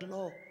book of the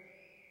law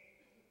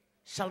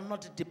shall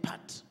not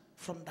depart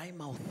from thy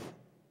mouth.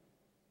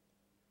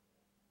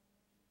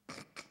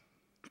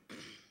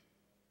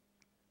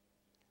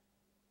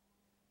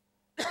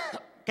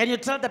 Can you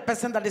tell the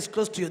person that is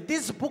close to you,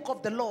 this book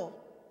of the law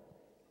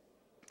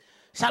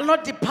shall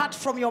not depart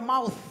from your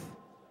mouth.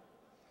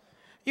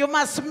 You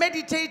must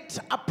meditate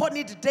upon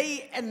it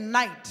day and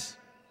night,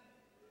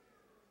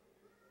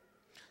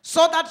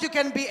 so that you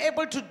can be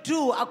able to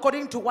do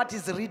according to what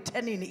is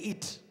written in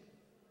it.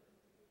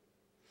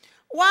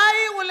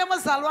 Why will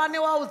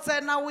mozalwane wa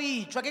utsena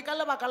we itshwa ke ka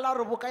lebaka la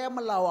gore boka ya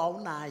molao a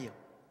unayo?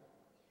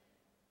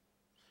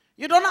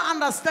 You don't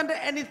understand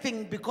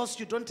anything because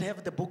you don't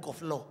have the book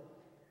of law.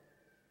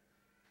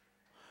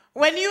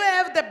 When you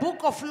have the book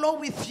of law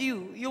with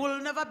you, you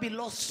will never be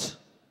lost.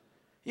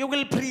 You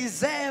will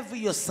preserve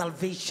your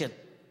salvation.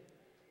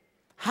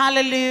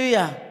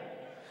 Hallelujah.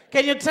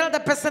 Can you tell the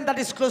person that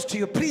is close to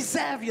you,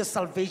 preserve your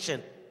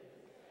salvation?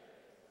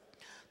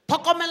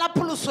 Thokomela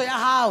pholoso ya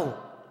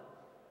hao,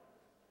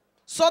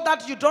 so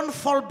that you don't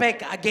fall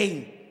back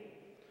again.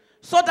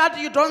 So that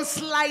you don't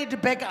slide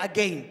back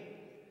again.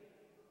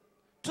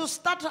 To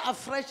start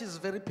afresh is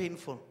very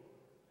painful.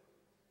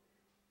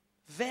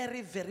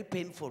 Very, very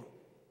painful.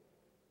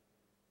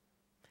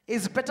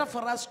 It's better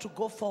for us to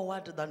go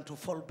forward than to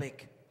fall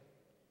back,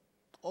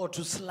 or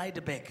to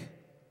slide back,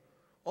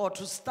 or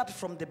to start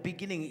from the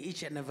beginning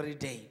each and every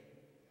day.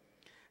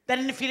 Then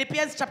in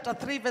Philippians chapter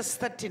 3 verse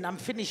 13, I'm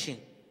finishing.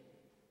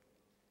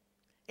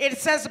 It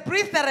says,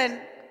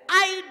 brethren,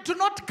 I do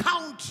not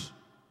count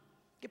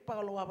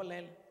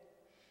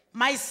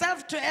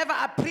myself to ever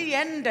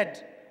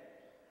apprehended,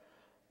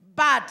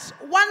 but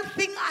one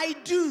thing I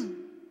do.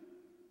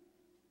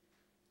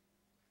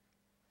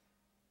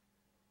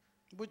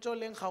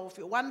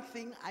 One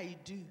thing I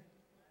do.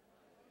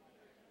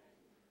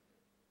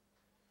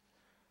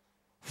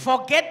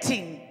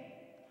 Forgetting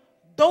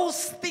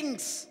those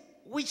things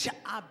which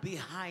are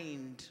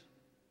behind.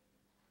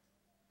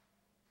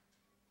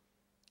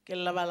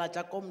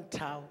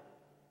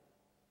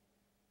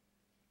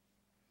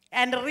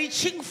 And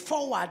reaching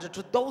forward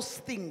to those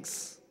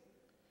things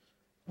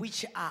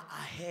which are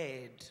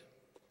ahead.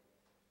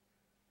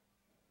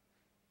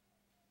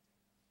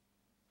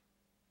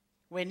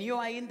 When you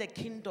are in the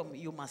kingdom,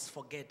 you must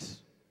forget.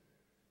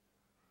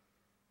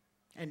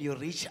 And you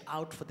reach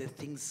out for the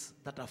things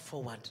that are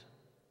forward.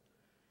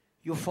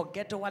 You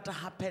forget what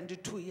happened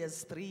 2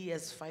 years, 3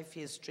 years, 5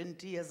 years,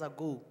 20 years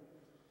ago.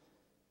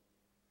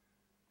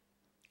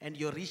 And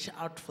you reach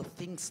out for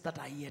things that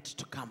are yet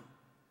to come.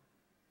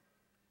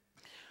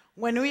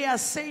 When we are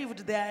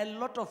saved, there are a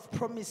lot of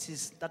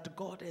promises that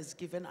God has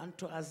given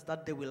unto us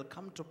that they will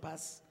come to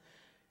pass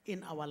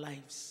in our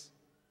lives.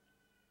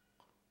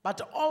 But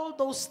all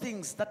those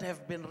things that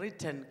have been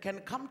written can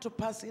come to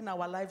pass in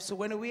our lives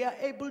when we are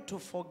able to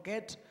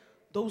forget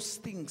those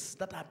things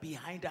that are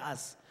behind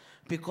us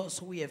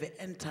because we have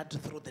entered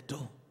through the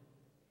door.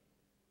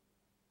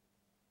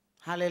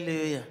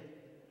 Hallelujah.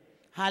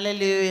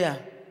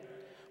 Hallelujah.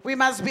 We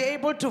must be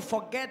able to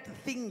forget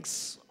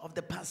things of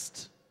the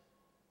past.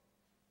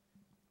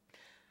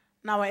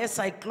 Now, as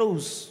I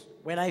close,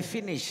 when I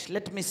finish,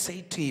 let me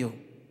say to you,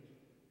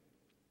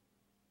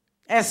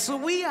 as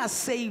we are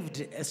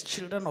saved as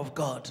children of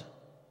God,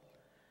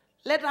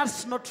 let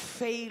us not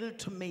fail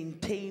to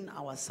maintain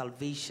our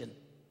salvation.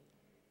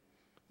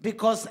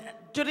 Because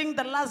during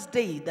the last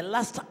day, the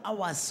last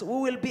hours,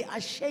 we will be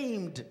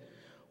ashamed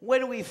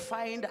when we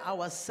find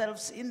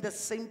ourselves in the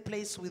same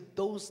place with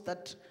those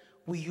that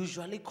we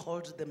usually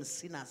called them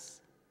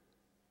sinners.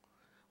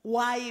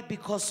 Why?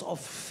 Because of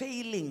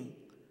failing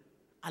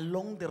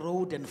along the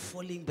road and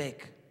falling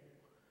back.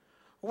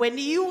 When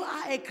you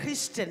are a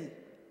Christian,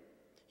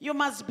 you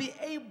must be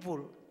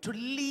able to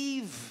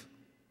live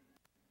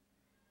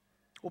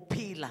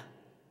uphila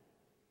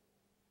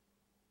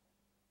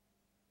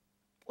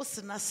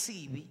usina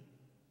sibi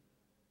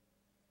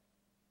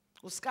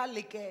uska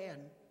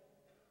lekean.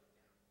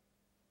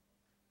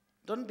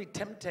 Don't be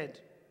tempted.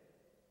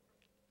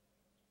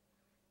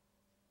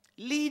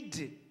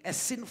 Lead a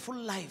sinful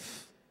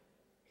life.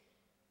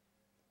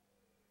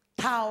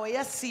 Tao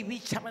ya sibi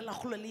chamela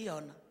khulele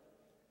yona.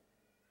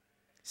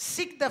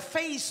 Seek the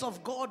face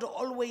of God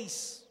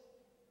always.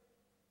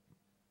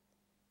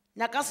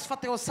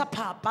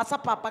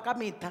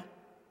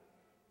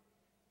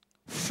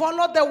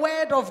 Follow the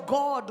word of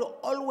God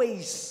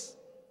always.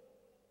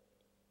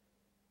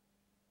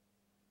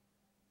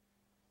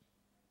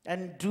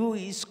 and do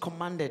his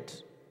commanded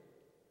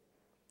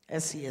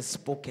as he has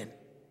spoken.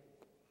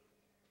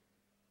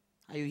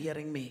 Are you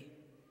hearing me?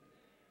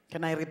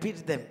 Can I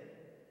repeat them?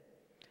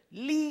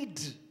 Lead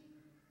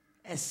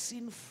a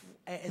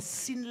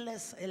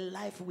sinless, a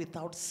life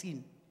without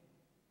sin.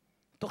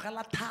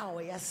 Togela thao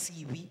ya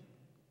sibi.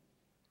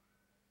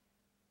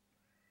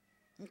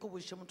 Nko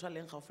botše motho a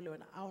leng gaufi le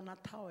wena, a ona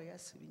thao ya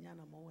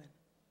sibinyana mo wena.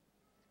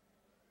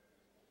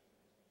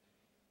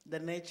 The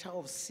nature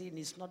of sin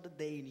is not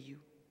there in you.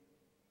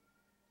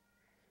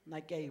 Na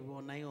ke a e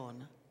bona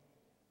yona.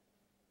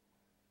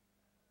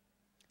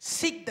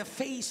 Seek the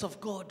face of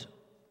God.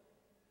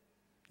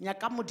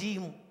 Nyaka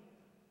Modimo.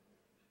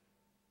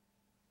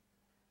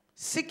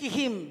 Seek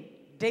him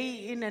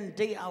day in and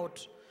day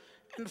out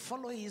and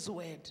follow his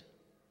word.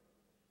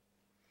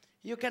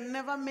 You can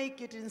never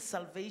make it in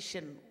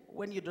salvation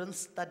when you don't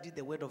study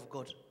the word of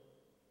God.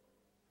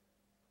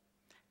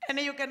 And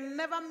you can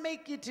never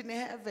make it in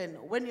heaven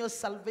when your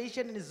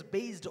salvation is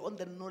based on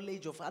the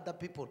knowledge of other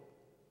people.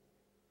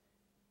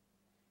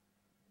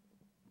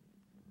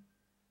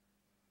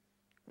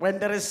 When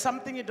there is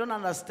something you don't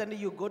understand,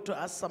 you go to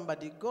ask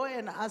somebody. Go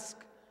and ask,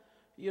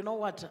 you know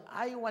what,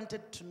 I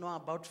wanted to know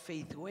about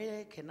faith.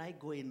 Where can I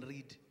go and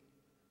read?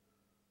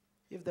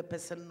 If the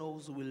person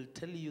knows, will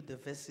tell you the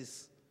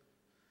verses.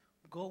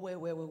 Go where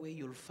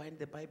you'll find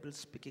the Bible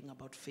speaking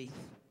about faith.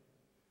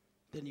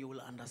 Then you will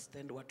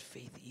understand what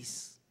faith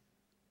is.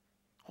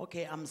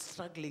 Okay, I'm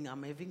struggling,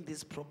 I'm having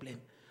this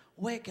problem.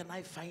 Where can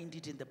I find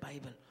it in the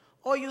Bible?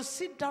 Or you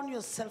sit down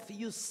yourself,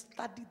 you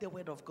study the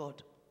word of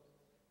God.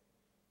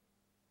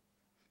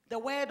 The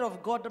word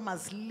of God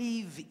must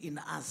live in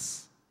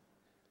us.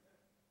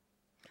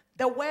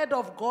 The word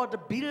of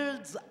God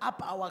builds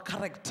up our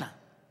character.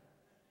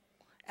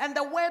 And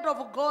the word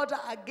of God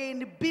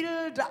again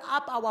builds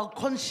up our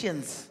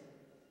conscience.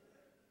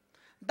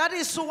 That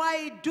is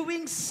why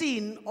doing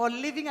sin or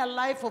living a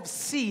life of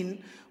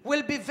sin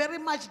will be very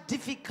much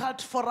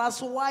difficult for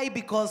us. Why?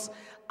 Because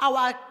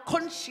our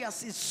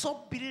conscience is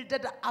so built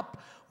up,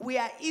 we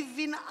are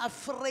even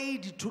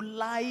afraid to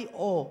lie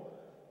or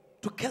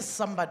to curse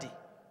somebody.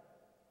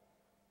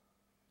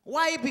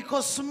 Why?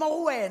 Because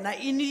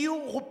in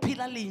you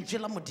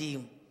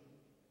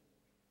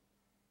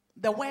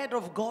the word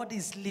of God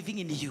is living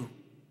in you.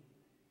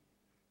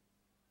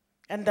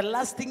 And the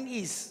last thing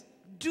is,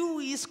 do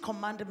his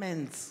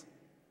commandments.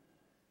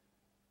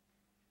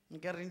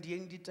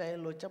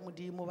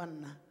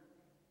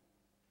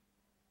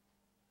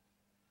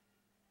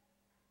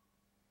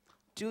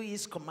 Do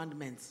his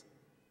commandments.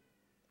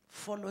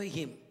 Follow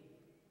him.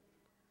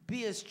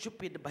 Be as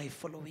stupid by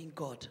following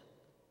God.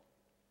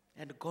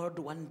 And God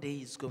one day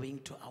is going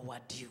to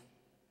award you.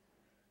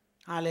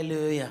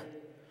 Hallelujah.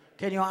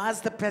 Can you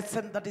ask the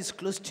person that is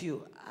close to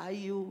you, are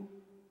you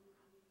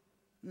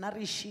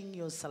nourishing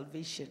your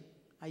salvation?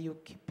 Are you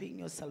keeping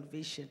your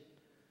salvation?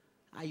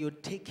 Are you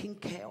taking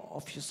care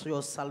of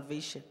your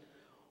salvation?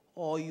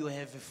 Or you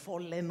have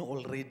fallen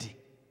already?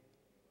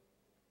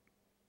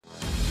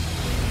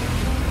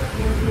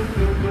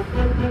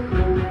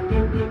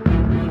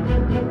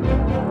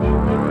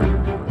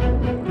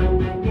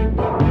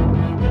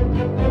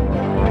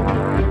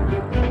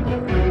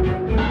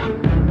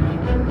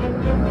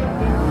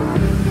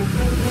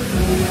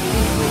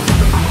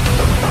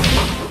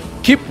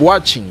 Keep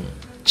watching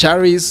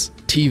Charis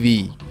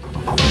TV.